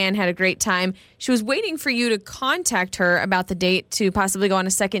you and had a great time. She was waiting for you to contact her about the date to possibly go on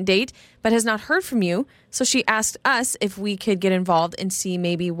a second date, but has not heard from you. So she asked us if we could get involved and see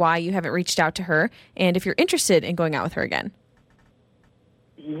maybe why you haven't reached out to her and if you're interested in going out with her again.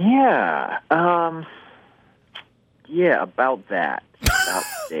 Yeah. Yeah, about that. About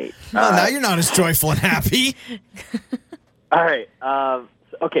the date. Well, now you're not as joyful and happy. All right.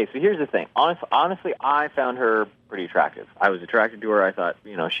 Okay, so here's the thing. Honestly, I found her pretty attractive. I was attracted to her. I thought,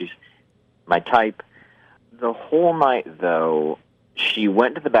 she's my type. The whole night, though, she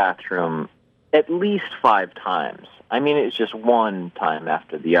went to the bathroom at least 5 times. It's just one time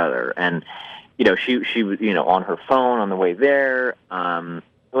after the other. And, she was, on her phone on the way there.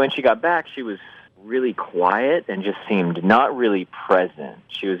 When she got back, she was really quiet and just seemed not really present.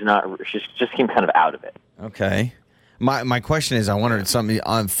 She just seemed kind of out of it. Okay. My question is, I wondered something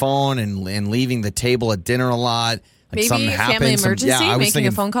on phone and leaving the table at dinner a lot. Maybe something happened. Family emergency, I was making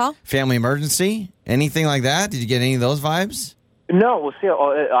a phone call? Family emergency? Anything like that? Did you get any of those vibes? No, well, see,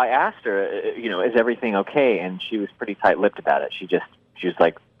 I asked her, is everything okay? And she was pretty tight-lipped about it. She was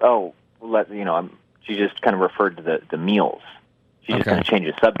like, oh, she just kind of referred to the meals. She just kind of changed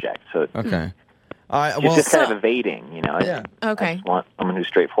the subject. So Okay. she's just kind of evading, Yeah. Okay. I just want someone who's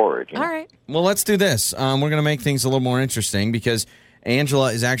straightforward. All right. Well, let's do this. We're going to make things a little more interesting because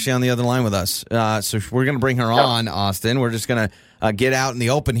Angela is actually on the other line with us. So we're going to bring her on, Austin. We're just going to get out in the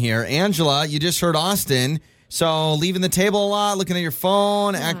open here. Angela, you just heard Austin. So leaving the table a lot, looking at your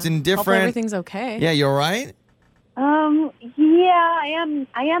phone, acting Hope different. everything's okay. Yeah, you all right? Yeah,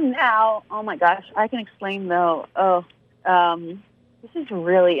 I am now. Oh my gosh, I can explain though. This is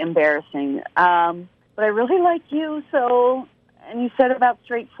really embarrassing. But I really like you, and you said about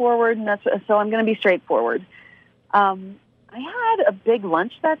straightforward, and so I'm going to be straightforward. I had a big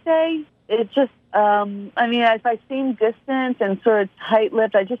lunch that day. It just, if I seemed distant and sort of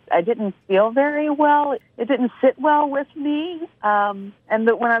tight-lipped, I didn't feel very well. It didn't sit well with me. And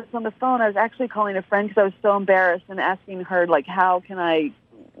when I was on the phone, I was actually calling a friend because I was so embarrassed and asking her, like, how can I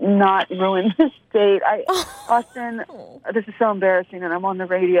not ruin this date? Austin, this is so embarrassing, and I'm on the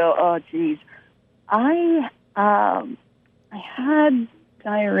radio. Oh, geez. I had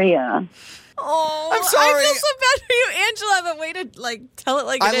diarrhea. Oh, I'm sorry. I feel so bad for you, Angela, but way to tell it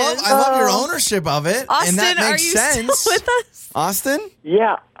like it is. I love your ownership of it. Austin, and that are makes you sense. still with us? Austin?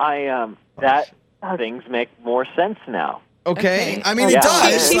 Yeah, things make more sense now. Okay. Okay. I mean, Yeah, it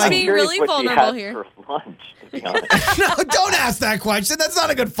does. She's Like- being curious really what she vulnerable had here. for lunch, to be honest. No, don't ask that question. That's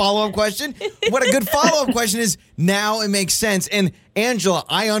not a good follow-up question. What a good follow-up question is, now it makes sense. And Angela,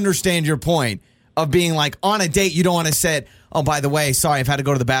 I understand your point of being like, on a date, you don't want to say, oh, by the way, sorry, I've had to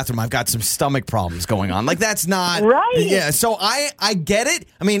go to the bathroom. I've got some stomach problems going on. Like, that's not... Right. Yeah, so I get it.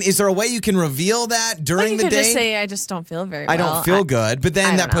 I mean, is there a way you can reveal that during you the could date? just say, I just don't feel very well. I don't feel good. But I then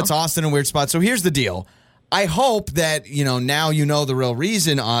don't that puts know. Austin in a weird spot. So here's the deal. I hope that, now you know the real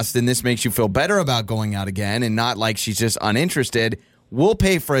reason, Austin, this makes you feel better about going out again and not like she's just uninterested. We'll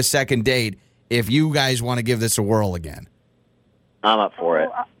pay for a second date if you guys want to give this a whirl again. I'm up for it.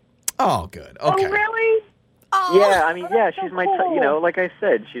 Oh, good. Okay. Oh, really? Oh. Yeah, she's my type. Like I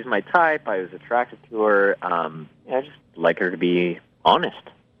said, she's my type. I was attracted to her. I just like her to be honest.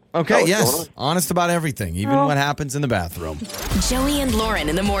 Okay, what's going yes. on? Honest about everything, even what happens in the bathroom. Joey and Lauren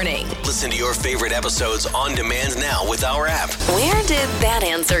in the morning. Listen to your favorite episodes on demand now with our app. Where did that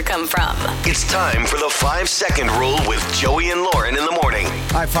answer come from? It's time for the 5-second rule with Joey and Lauren in the morning.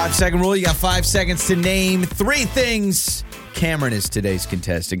 All right, 5-second rule. You got 5 seconds to name 3 things. Cameron is today's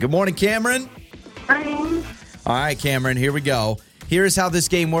contestant. Good morning, Cameron. All right, Cameron, here we go. Here's how this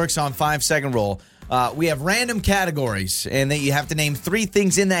game works on 5-second rule. We have random categories, and that you have to name 3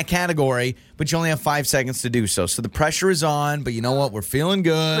 things in that category, but you only have 5 seconds to do so. So the pressure is on, but you know what? We're feeling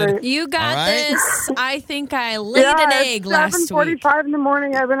good. You got All right? this. I think I laid an egg last week. 7:45 in the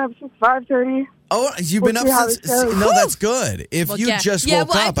morning. I've been up since 5:30. Oh, you've been We'll up see how since... this goes. No, that's good. If Well, you just yeah,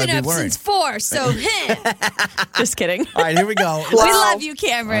 woke well, up, I've been I'd up be worried. since 4, so just kidding. All right, here we go. We love you,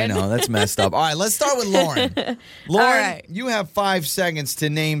 Cameron. I know, that's messed up. All right, let's start with Lauren. Lauren, All right. you have 5 seconds to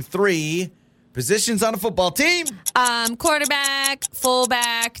name 3 positions on a football team. Quarterback,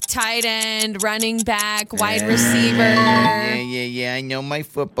 fullback, tight end, running back, wide receiver. Yeah. I know my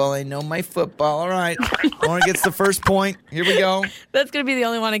football. All right. Lauren gets the first point. Here we go. That's going to be the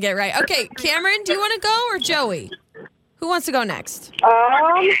only one to get right. Okay, Cameron, do you want to go or Joey? Who wants to go next?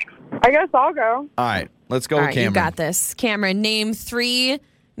 I guess I'll go. All right, let's go All with right, Cameron. you got this. Cameron, name 3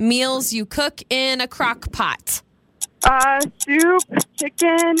 meals you cook in a crock pot. Soup,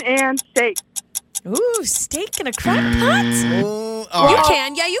 chicken, and steak. Ooh, steak in a crock pot? Ooh, all You right.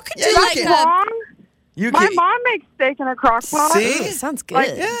 can. Yeah, you could Yeah, do you like can. a... Mom? You My can- mom makes steak in a crock pot. See? Sounds good.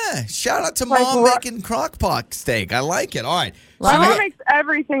 Like, Yeah, shout out to Like Mom what? making crock pot steak. I like it. All right. My So we mom got- makes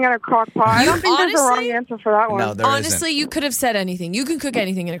everything in a crock pot. I You don't think there's a wrong honestly- answer for that one. No, there Honestly, isn't. you could have said anything. You can cook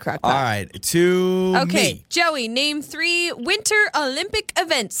anything in a crock pot. All right, to Okay, me. Joey, name 3 Winter Olympic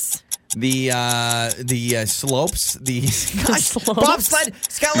events. The slopes, the slopes? bobsled,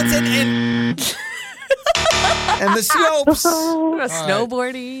 skeleton, and the slopes.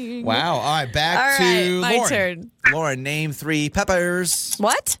 Snowboarding. Wow. All right, back All to right, my Lauren. turn. Lauren, name 3 peppers.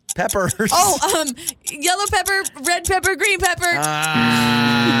 What? Peppers. Oh, yellow pepper, red pepper, green pepper,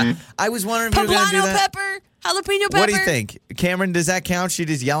 I was wondering if you were going to do poblano that. pepper, jalapeno pepper. What do you think? Cameron, does that count? She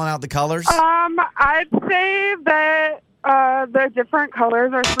just yelling out the colors? I'd say that the different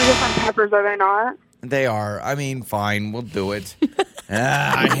colors are 3 different peppers, are they not? They are. I mean, fine. We'll do it.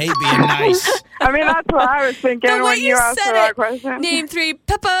 I hate being nice. I mean, that's what I was thinking The way when you asked said me that it. question. Name 3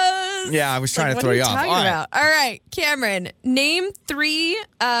 peppers. Yeah, I was trying to What throw are you off. talking All right. about? All right, Cameron, name 3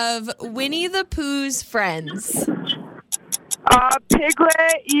 of Winnie the Pooh's friends.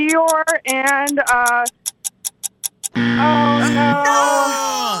 Piglet, Eeyore, and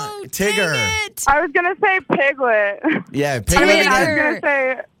Tigger. Dang it. I was gonna say Piglet. Yeah, I Piglet mean, I was again. gonna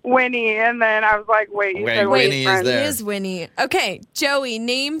say Winnie, and then I was like, wait, you Wait, said Winnie is friend. there. It is Winnie. Okay, Joey,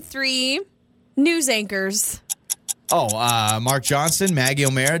 name 3 news anchors. Mark Johnson, Maggie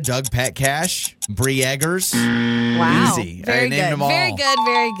O'Mara, Doug Petcash, Bree Eggers. Wow. Easy. I Very named good. them all. Very good.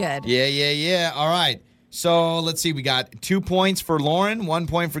 Very good. Yeah. All right. So let's see. We got 2 points for Lauren, 1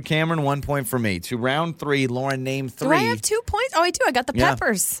 point for Cameron, 1 point for me. To round 3, Lauren, name 3. Do I have 2 points? Oh, I do. I got the Yeah.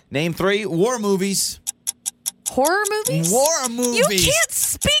 peppers. Name 3 war movies. Horror movies? War movies. You can't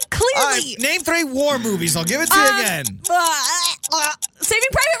speak clearly. All right, name 3 war movies. I'll give it to you again. Saving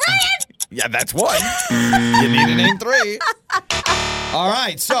Private Ryan. Yeah, that's one. You need to name 3. All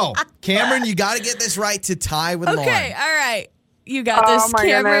right. So, Cameron, you got to get this right to tie with Lauren. Okay. All right. You got Oh this, my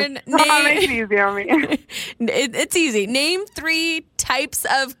Cameron. goodness. Make it easy on me. It's easy. Name 3 types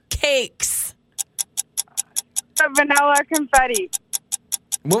of cakes. Vanilla confetti.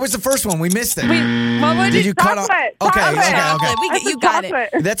 What was the first one? We missed it. What would Did you cut off? Chocolate. Okay. Chocolate. You got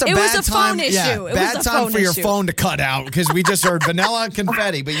it. That's a It bad was a time. phone issue. Yeah, It was bad a time phone for your issue. phone to cut out because we just heard vanilla and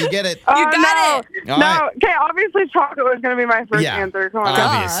confetti, but you get it. Oh, You got it. All No, right. okay, obviously chocolate was going to be my first answer. Come on.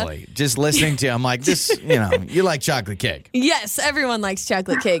 Obviously. Just listening to you, I'm like, this, you like chocolate cake. Yes, everyone likes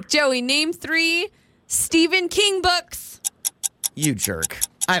chocolate cake. Joey, name 3 Stephen King books. You jerk.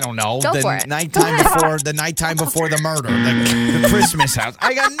 I don't know. Go the for it. nighttime before the murder, the Christmas house.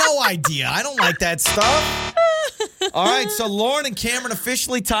 I got no idea. I don't like that stuff. All right, so Lauren and Cameron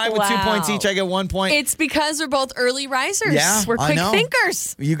officially tied with 2 points Wow. each. I get 1 point. It's because we're both early risers. Yeah, we're I quick know.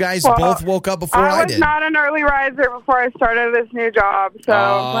 thinkers. You guys Well, both woke up before I I was did. not an early riser before I started this new job, so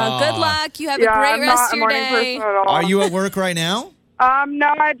Well, good luck. You have yeah, a great I'm rest not of a your morning day. person at all. Are you at work right now? No,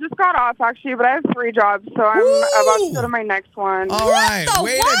 I just got off actually, but I have 3 jobs, so I'm about to go to my next one. All right, the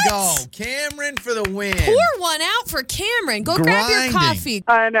way what? to go. Cameron for the win. Pour one out for Cameron. Go grab your Grinding. coffee.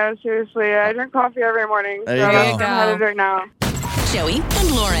 I know, seriously. I drink coffee every morning, There so you go. I'm headed right now. Joey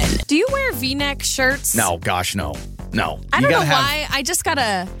and Lauren. Do you wear V-neck shirts? No, gosh, no. No. I You don't know gotta have- why. I just got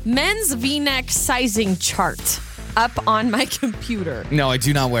a men's V-neck sizing chart up on my computer. No, I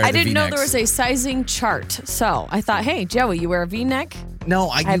do not wear I the didn't know V-necks. there was a sizing chart. So I thought, hey, Joey, you wear a V-neck? No,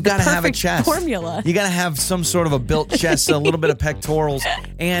 you have the gotta have a perfect chest. formula. You gotta have some sort of a built chest, a little bit of pectorals,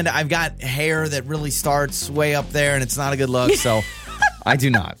 and I've got hair that really starts way up there, and it's not a good look. So, I do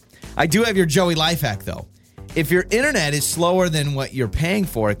not. I do have your Joey life hack though. If your internet is slower than what you're paying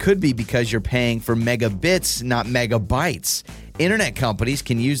for, it could be because you're paying for megabits, not megabytes. Internet companies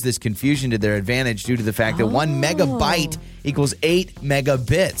can use this confusion to their advantage due to the fact that 1 megabyte equals 8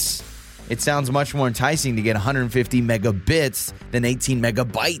 megabits. It sounds much more enticing to get 150 megabits than 18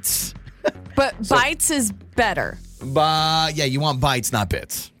 megabytes. But bytes is better. But yeah, you want bytes, not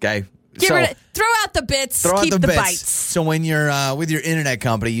bits. Okay. Throw out the bits, throw out keep the the bits. bytes. So when you're with your internet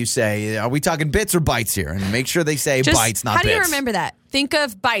company, you say, "Are we talking bits or bytes here?" And make sure they say Just, bytes, not how bits. do you remember that? Think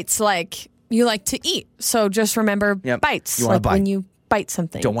of bytes like you like to eat. So just remember Yep. bytes. You want a like bite. when you bite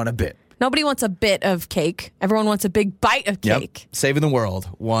something. Don't want a bit. Nobody wants a bit of cake. Everyone wants a big bite of cake. Saving the world,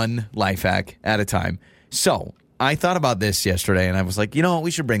 one life hack at a time. So I thought about this yesterday, and I was like, you know what?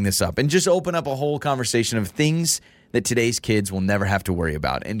 We should bring this up and just open up a whole conversation of things that today's kids will never have to worry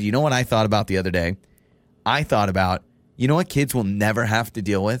about. And do you know what I thought about the other day? I thought about, you know what kids will never have to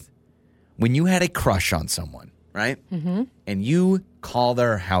deal with? When you had a crush on someone, right? Mm-hmm. And you call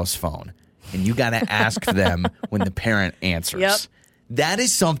their house phone, and you got to ask them when the parent answers. Yep. That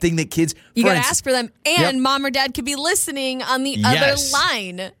is something that kids... You for got to instance- ask for them, and Yep. mom or dad could be listening on the Yes. other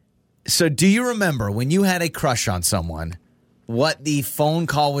line. So do you remember when you had a crush on someone, what the phone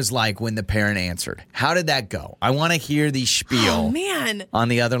call was like when the parent answered? How did that go? I want to hear the spiel Oh, man. on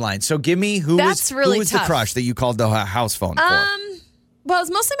the other line. So give me who That's was really the tough. crush that you called the house phone for? Well, it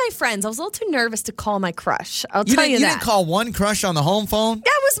was mostly my friends. I was a little too nervous to call my crush. I'll You tell you that. didn't call one crush on the home phone?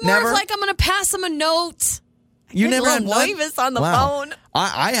 That was more Never? of like, I'm going to pass them a note. You get a never had little one? nervous on the Wow. phone.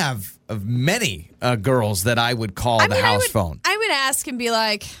 I have many girls that I would call the I house would, phone. I would ask and be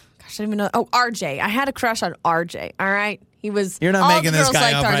like, gosh, I don't even know. Oh, RJ. I had a crush on RJ. All right. He was. You're not all making the this girls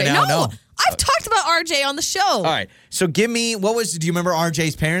guy liked up right RJ. now, No, no. I've talked about RJ on the show. All right. So give me, do you remember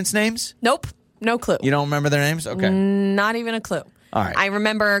RJ's parents' names? Nope. No clue. You don't remember their names? Okay. Not even a clue. All right. I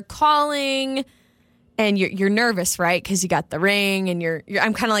remember calling, and you're nervous, right? Because you got the ring, and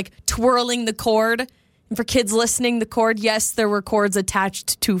I'm kind of like twirling the cord. And for kids listening, the cord, yes, there were cords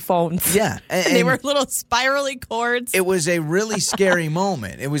attached to phones. Yeah. And they were little spirally cords. It was a really scary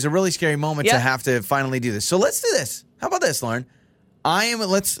moment. It was a really scary moment to Yep. have to finally do this. So let's do this. How about this, Lauren? I'm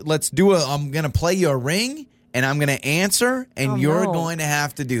gonna play you a ring, and I'm going to answer, and you're going to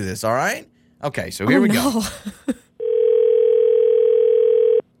have to do this, all right? Okay, so here we go.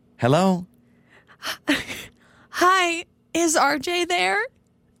 Hello? Hi, is RJ there?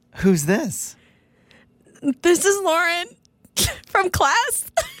 Who's this? This is Lauren from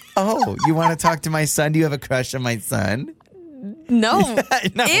class. Oh, you want to talk to my son? Do you have a crush on my son? No.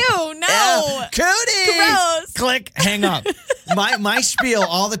 No. Ew, no. Cootie! Gross. Click, hang up. My spiel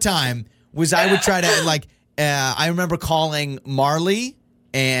all the time was I would try to, I remember calling Marley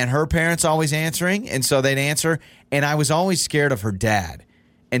and her parents always answering, and so they'd answer, and I was always scared of her dad.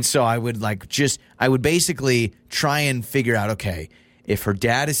 And so I would I would basically try and figure out, okay, if her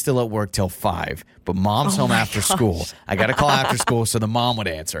dad is still at work till 5, but mom's home after school, I got to call after school so the mom would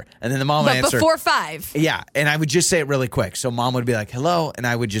answer. And then the mom would answer. But before 5. Yeah, and I would just say it really quick. So mom would be like, hello, and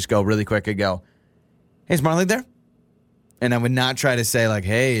I would just go really quick and go, hey, is Marley there? And I would not try to say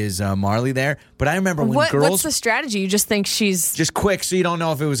hey, is Marley there? But I remember when girls... What's the strategy? You just think she's... Just quick so you don't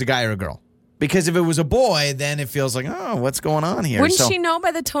know if it was a guy or a girl. Because if it was a boy, then it feels like, oh, what's going on here? Wouldn't she know by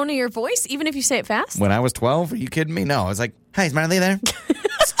the tone of your voice, even if you say it fast? When I was 12, are you kidding me? No, I was like, hi, is Marley there?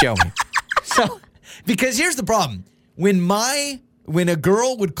 It's Joey. So, because here's the problem. When a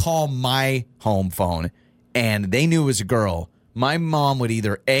girl would call my home phone and they knew it was a girl, my mom would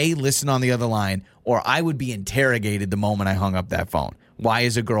either A, listen on the other line, or I would be interrogated the moment I hung up that phone. Why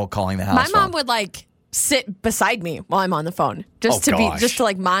is a girl calling the house phone? My mom would sit beside me while I'm on the phone just to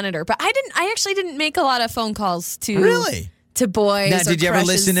monitor. But I actually didn't make a lot of phone calls to boys. Now, did you ever crushes.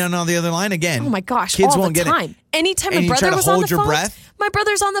 listen in on the other line again? Oh my gosh, kids all won't the get time. it. Anytime And my you try brother to was on hold the your phone, breath? my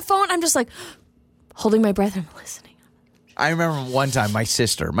brother's on the phone. I'm just holding my breath. I'm listening. I remember one time my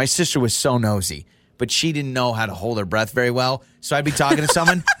sister was so nosy, but she didn't know how to hold her breath very well. So I'd be talking to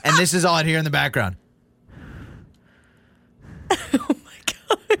someone, and this is all I'd hear in the background.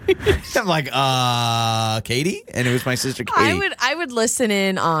 I'm like, Katie? And it was my sister, Katie. I would listen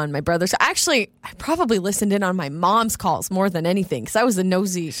in on my brother's. Actually, I probably listened in on my mom's calls more than anything because I was a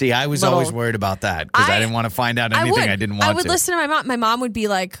nosy. See, I was always worried about that because I didn't want to find out anything I didn't want to. I would listen to my mom. My mom would be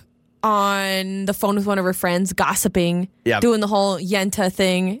on the phone with one of her friends, gossiping, doing the whole Yenta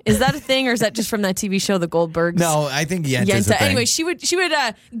thing. Is that a thing, or is that just from that TV show, The Goldbergs? No, I think Yenta's a thing. Anyway, she would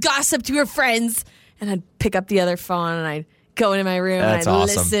gossip to her friends, and I'd pick up the other phone and I'd go into my room That's and I'd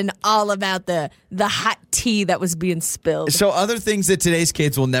awesome. listen all about the hot tea that was being spilled. So other things that today's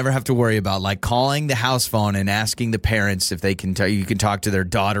kids will never have to worry about, like calling the house phone and asking the parents if they can you can talk to their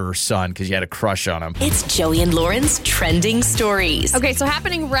daughter or son because you had a crush on them. It's Joey and Lauren's trending stories. Okay, so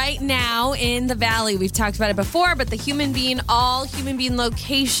happening right now in the Valley. We've talked about it before, but all Human Bean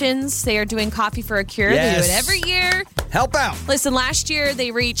locations, they are doing Coffee for a Cure. Yes. They do it every year. Help out. Listen, last year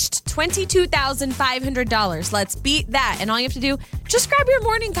they reached $22,500. Let's beat that. And all you have to do, just grab your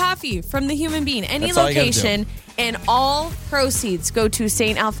morning coffee from the Human Bean, any That's all you gotta location, and all proceeds go to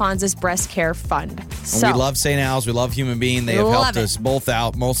St. Alphonsus Breast Care Fund. So, we love St. Al's. We love Human Bean. They have helped us both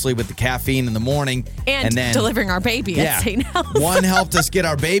out, mostly with the caffeine in the morning. And then delivering our baby at St. Al's. One helped us get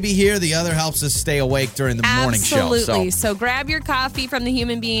our baby here. The other helps us stay awake during the morning show. Absolutely. So grab your coffee from the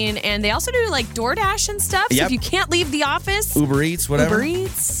Human Bean. And they also do DoorDash and stuff. So if you can't leave the office, Uber Eats,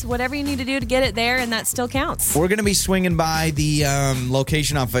 whatever you need to do to get it there, and that still counts. We're going to be swinging by the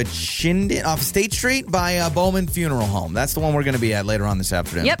location off of State Street by Bowman Funeral Home. That's the one we're going to be at later on this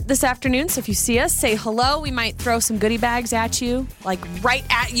afternoon. Yep, this afternoon. So if you see us, say hello. We might throw some goodie bags at you, right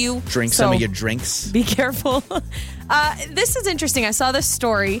at you. Drink some of your drinks. Be careful. This is interesting. I saw this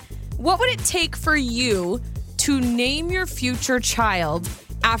story. What would it take for you to name your future child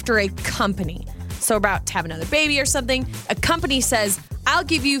after a company? So about to have another baby or something. A company says, I'll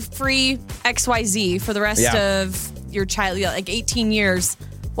give you free XYZ for the rest of your child, 18 years.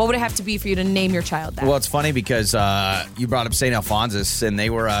 What would it have to be for you to name your child that? Well, it's funny because you brought up St. Alphonsus, and they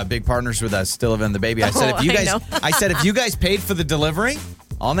were big partners with us, delivering the baby. I said, if you guys paid for the delivery,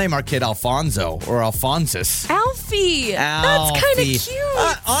 I'll name our kid Alfonso or Alphonsus. Alfie. That's kind of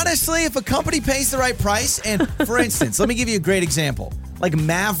cute. Honestly, if a company pays the right price, and for instance, let me give you a great example. Like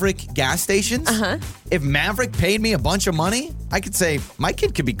Maverick gas stations. If Maverick paid me a bunch of money, I could say my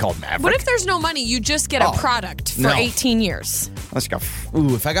kid could be called Maverick. What if there's no money? You just get a product for 18 years. Let's go.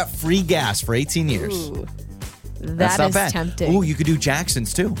 Ooh, if I got free gas for 18 years. Ooh, that's not bad. Tempting. Ooh, you could do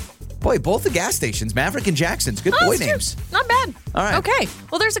Jackson's too. Boy, both the gas stations, Maverick and Jackson's, good boy names. Cute. Not bad. All right. Okay.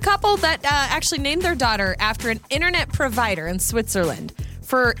 Well, there's a couple that actually named their daughter after an internet provider in Switzerland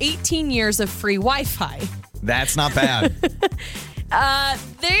for 18 years of free Wi-Fi. That's not bad.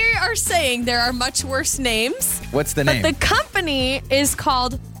 They are saying there are much worse names. What's the name? But the company is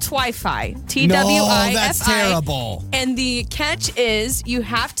called Twi-Fi. Twifi. No, that's terrible. And the catch is you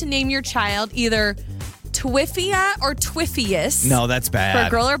have to name your child either Twiffia or Twiffius. No, that's For bad. a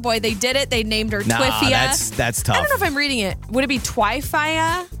girl or boy. They did it. They named her Nah, Twiffia. that's tough. I don't know if I'm reading it. Would it be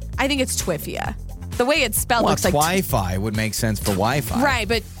Twifia? I think it's Twiffia. The way it's spelled Well, looks like Wi-Fi would make sense for Wi-Fi. right,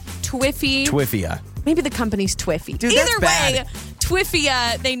 but Twiffy. Twiffia. Maybe the company's Twiffy. Dude, Either that's way, bad.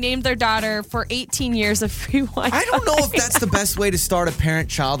 Twiffia, they named their daughter for 18 years of free Wi-Fi. I don't know if that's the best way to start a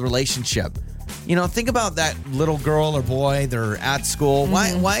parent-child relationship. You know, think about that little girl or boy. They're at school.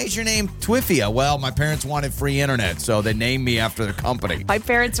 Why is your name Twiffia? Well, my parents wanted free internet, so they named me after the company. My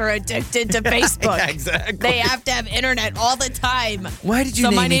parents are addicted to Facebook. Yeah, exactly. They have to have internet all the time. Why did you So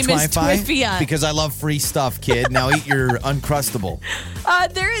name my me name is Twi-Fi? Twiffia. Because I love free stuff, kid. Now eat your Uncrustable.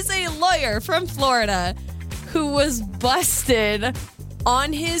 There is a lawyer from Florida who was busted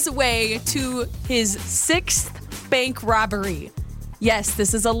on his way to his 6th bank robbery. Yes,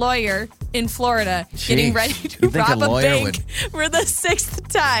 this is a lawyer in Florida getting Jeez. ready to You'd think rob a a lawyer bank for the 6th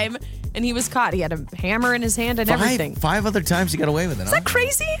time. And he was caught. He had a hammer in his hand and everything. Five other times he got away with it. Is that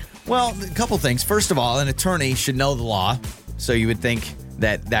crazy? Well, a couple things. First of all, an attorney should know the law, so you would think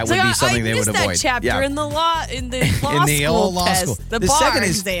that would So be something I they would missed that avoid. chapter in the law in the law In the school old law test, school. the The bar second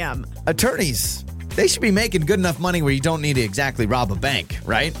is- exam. Attorneys, they should be making good enough money where you don't need to exactly rob a bank,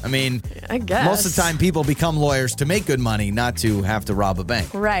 right? I mean, I guess. most of the time people become lawyers to make good money, not to have to rob a bank.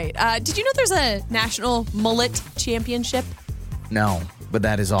 Right. Did you know there's a national mullet championship? No, but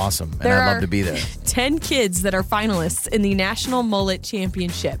that is awesome, and There I'd are love to be there. 10 kids that are finalists in the National Mullet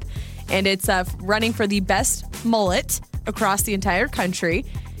Championship. And it's running for the best mullet across the entire country.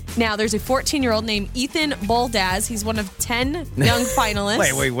 Now, there's a 14-year-old named Ethan Boldaz. He's one of 10 young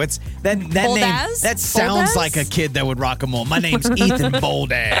finalists. Wait, what's that name? Boldaz? That sounds Boldaz? like a kid that would rock a mole. My name's Ethan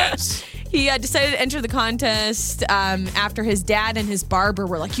Boldaz. He decided to enter the contest after his dad and his barber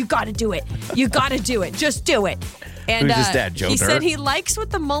were like, you got to do it. You got to do it. Just do it. And Who's his dad, Joe he Dirt? said he likes what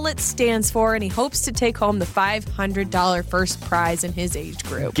the mullet stands for, and he hopes to take home the $500 first prize in his age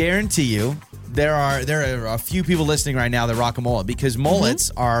group. Guarantee you, there are a few people listening right now that rock a mullet because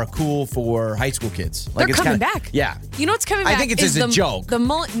mullets are cool for high school kids. They're it's coming kinda- back. Yeah. You know what's coming I back? think it's is as a the, joke. The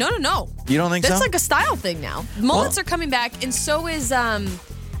mullet. No. You don't think That's so? like a style thing now. Mullets are coming back, and so is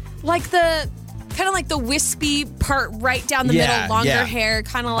like the kind of like the wispy part right down the middle, longer hair,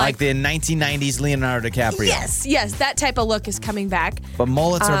 kind of like the 1990s Leonardo DiCaprio. Yes, that type of look is coming back. But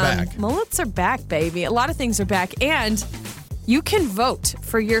mullets are back. Mullets are back, baby. A lot of things are back, and you can vote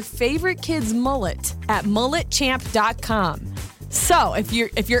for your favorite kid's mullet at mulletchamp.com. So if you're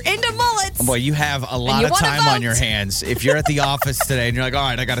into mullets, Boy, you have a lot you of wanna time on vote? your hands. If you're at the office today and you're like, all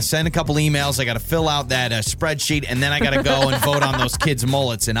right, I got to send a couple emails, I got to fill out that spreadsheet, and then I got to go and vote on those kids'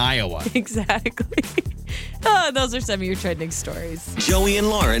 mullets in Iowa. exactly. Oh, those are some of your trending stories. Joey and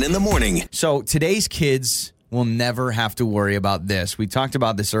Lauren in the morning. So today's kids will never have to worry about this. We talked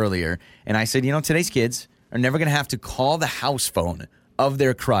about this earlier, and I said, today's kids are never going to have to call the house phone of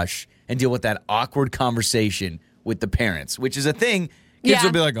their crush and deal with that awkward conversation with the parents, which is a thing. Kids Yeah.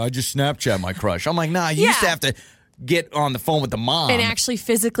 will be like, I just Snapchat my crush. I'm like, nah, you used to have to get on the phone with the mom. And actually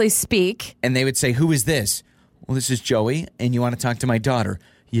physically speak. And they would say, who is this? Well, this is Joey, and you want to talk to my daughter?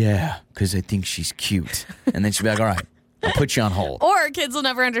 Yeah, because I think she's cute. And then she'd be like, all right, I'll put you on hold. Or kids will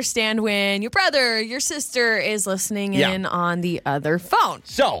never understand when your brother, your sister is listening in on the other phone.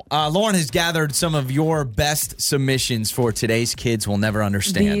 So, Lauren has gathered some of your best submissions for today's kids will never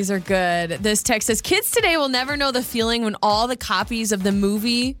understand. These are good. This text says, kids today will never know the feeling when all the copies of the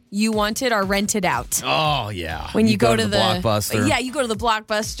movie you wanted are rented out. Oh, yeah. When you go to the Blockbuster. Yeah, you go to the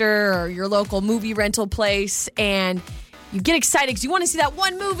Blockbuster or your local movie rental place and you get excited because you want to see that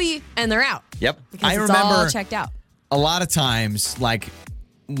one movie and they're out. Yep. Because I it's remember all checked out. a lot of times, like,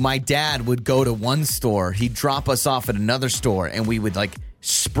 my dad would go to one store, he'd drop us off at another store, and we would, like,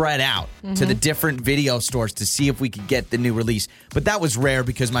 spread out to the different video stores to see if we could get the new release. But that was rare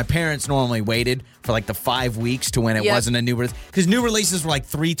because my parents normally waited for, like, the 5 weeks to when it wasn't a new release. Because new releases were, like,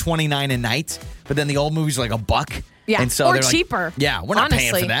 $3.29 a night, but then the old movies were, like, $1. Yeah, and so or they're like, cheaper. yeah, we're not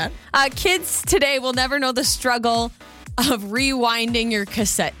honestly. paying for that. Kids today will never know the struggle of rewinding your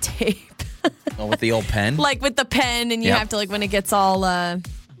cassette tape. Oh, with the old pen? Like with the pen, and you Yep. have to, like, when it gets all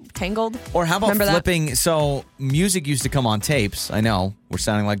tangled. Or how about Remember that? flipping? So music used to come on tapes. I know we're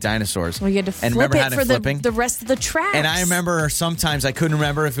sounding like dinosaurs. Well, you had to and flip remember it having for flipping? the rest of the tracks. And I remember sometimes I couldn't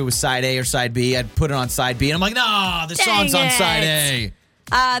remember if it was side A or side B. I'd put it on side B, and I'm like, no, the song's on it. side A.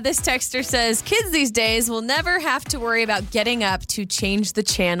 This texter says, kids these days will never have to worry about getting up to change the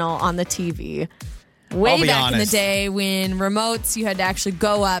channel on the TV. I'll Way be back in the honest. day when remotes, you had to actually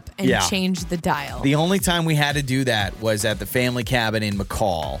go up and Yeah. change the dial. The only time we had to do that was at the family cabin in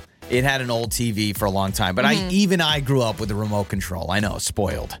McCall. It had an old TV for a long time, but Mm-hmm. even I grew up with a remote control. I know,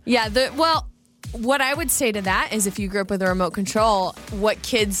 spoiled. Yeah, what I would say to that is if you grew up with a remote control, what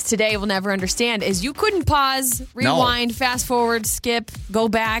kids today will never understand is you couldn't pause, rewind, fast forward, skip, go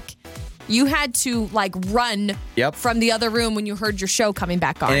back. You had to like run from the other room when you heard your show coming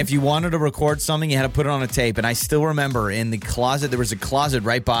back on. And if you wanted to record something, you had to put it on a tape. And I still remember in the closet, there was a closet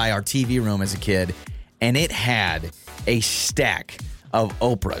right by our TV room as a kid, and it had a stack of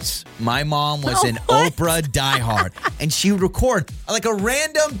Oprahs. My mom was an Oprah diehard, and she would record like a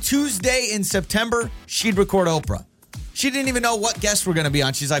random Tuesday in September. She'd record Oprah. She didn't even know what guests were going to be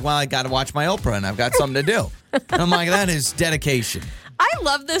on. She's like, well, I got to watch my Oprah, and I've got something to do. And I'm like, that is dedication. I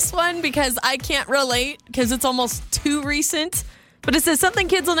love this one because I can't relate because it's almost too recent. But it says something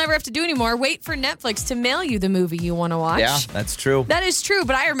kids will never have to do anymore. Wait for Netflix to mail you the movie you want to watch. Yeah, that's true. That is true,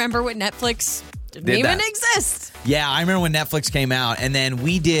 but I remember when Netflix didn't even exist. Yeah, I remember when Netflix came out, and then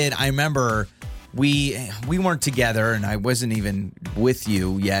I remember we weren't together, and I wasn't even with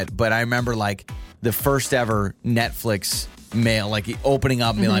you yet, but I remember like the first ever Netflix mail, like opening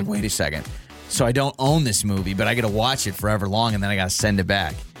up and being like, wait a second. So I don't own this movie, but I got to watch it forever long, and then I got to send it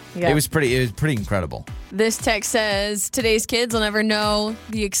back. Yep. It was pretty incredible. This text says, today's kids will never know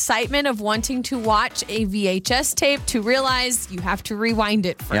the excitement of wanting to watch a VHS tape to realize you have to rewind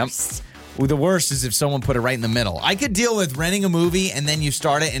it first. Yep. Well, the worst is if someone put it right in the middle. I could deal with renting a movie and then you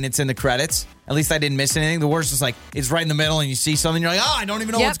start it and it's in the credits. At least I didn't miss anything. The worst is like it's right in the middle and you see something, you're like, I don't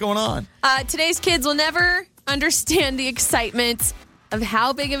even know what's going on. Today's kids will never understand the excitement of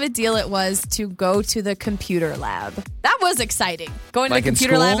how big of a deal it was to go to the computer lab. That was exciting. Going to the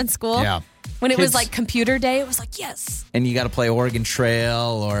computer lab in school. Yeah. When it was like computer day, it was like, yes. And you got to play Oregon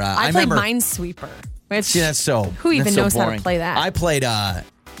Trail or... I played Minesweeper. Which, that's so Who even knows boring. how to play that? I played,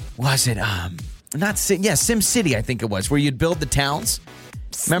 SimCity, I think it was, where you'd build the towns.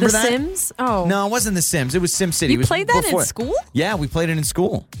 Remember the that? Sims? Oh. No, it wasn't The Sims. It was SimCity. You played that in school? Yeah, we played it in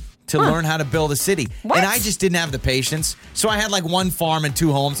school to learn how to build a city. What? And I just didn't have the patience. So I had like one farm and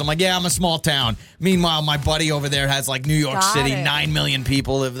 2 homes. I'm like, yeah, I'm a small town. Meanwhile, my buddy over there has like New York City. 9 million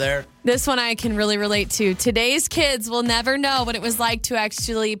people live there. This one I can really relate to. Today's kids will never know what it was like to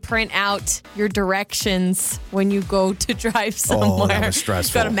actually print out your directions when you go to drive somewhere. Oh, that was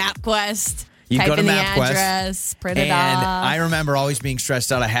stressful. Go to MapQuest. You type go to in the MapQuest, address, print it and off. I remember always being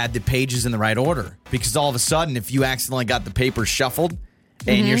stressed out. I had the pages in the right order because all of a sudden, if you accidentally got the paper shuffled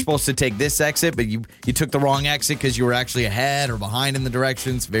and you're supposed to take this exit, but you took the wrong exit because you were actually ahead or behind in the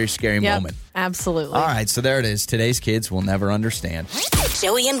directions, very scary moment. Absolutely. All right, so there it is. Today's kids will never understand.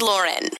 Joey and Lauren.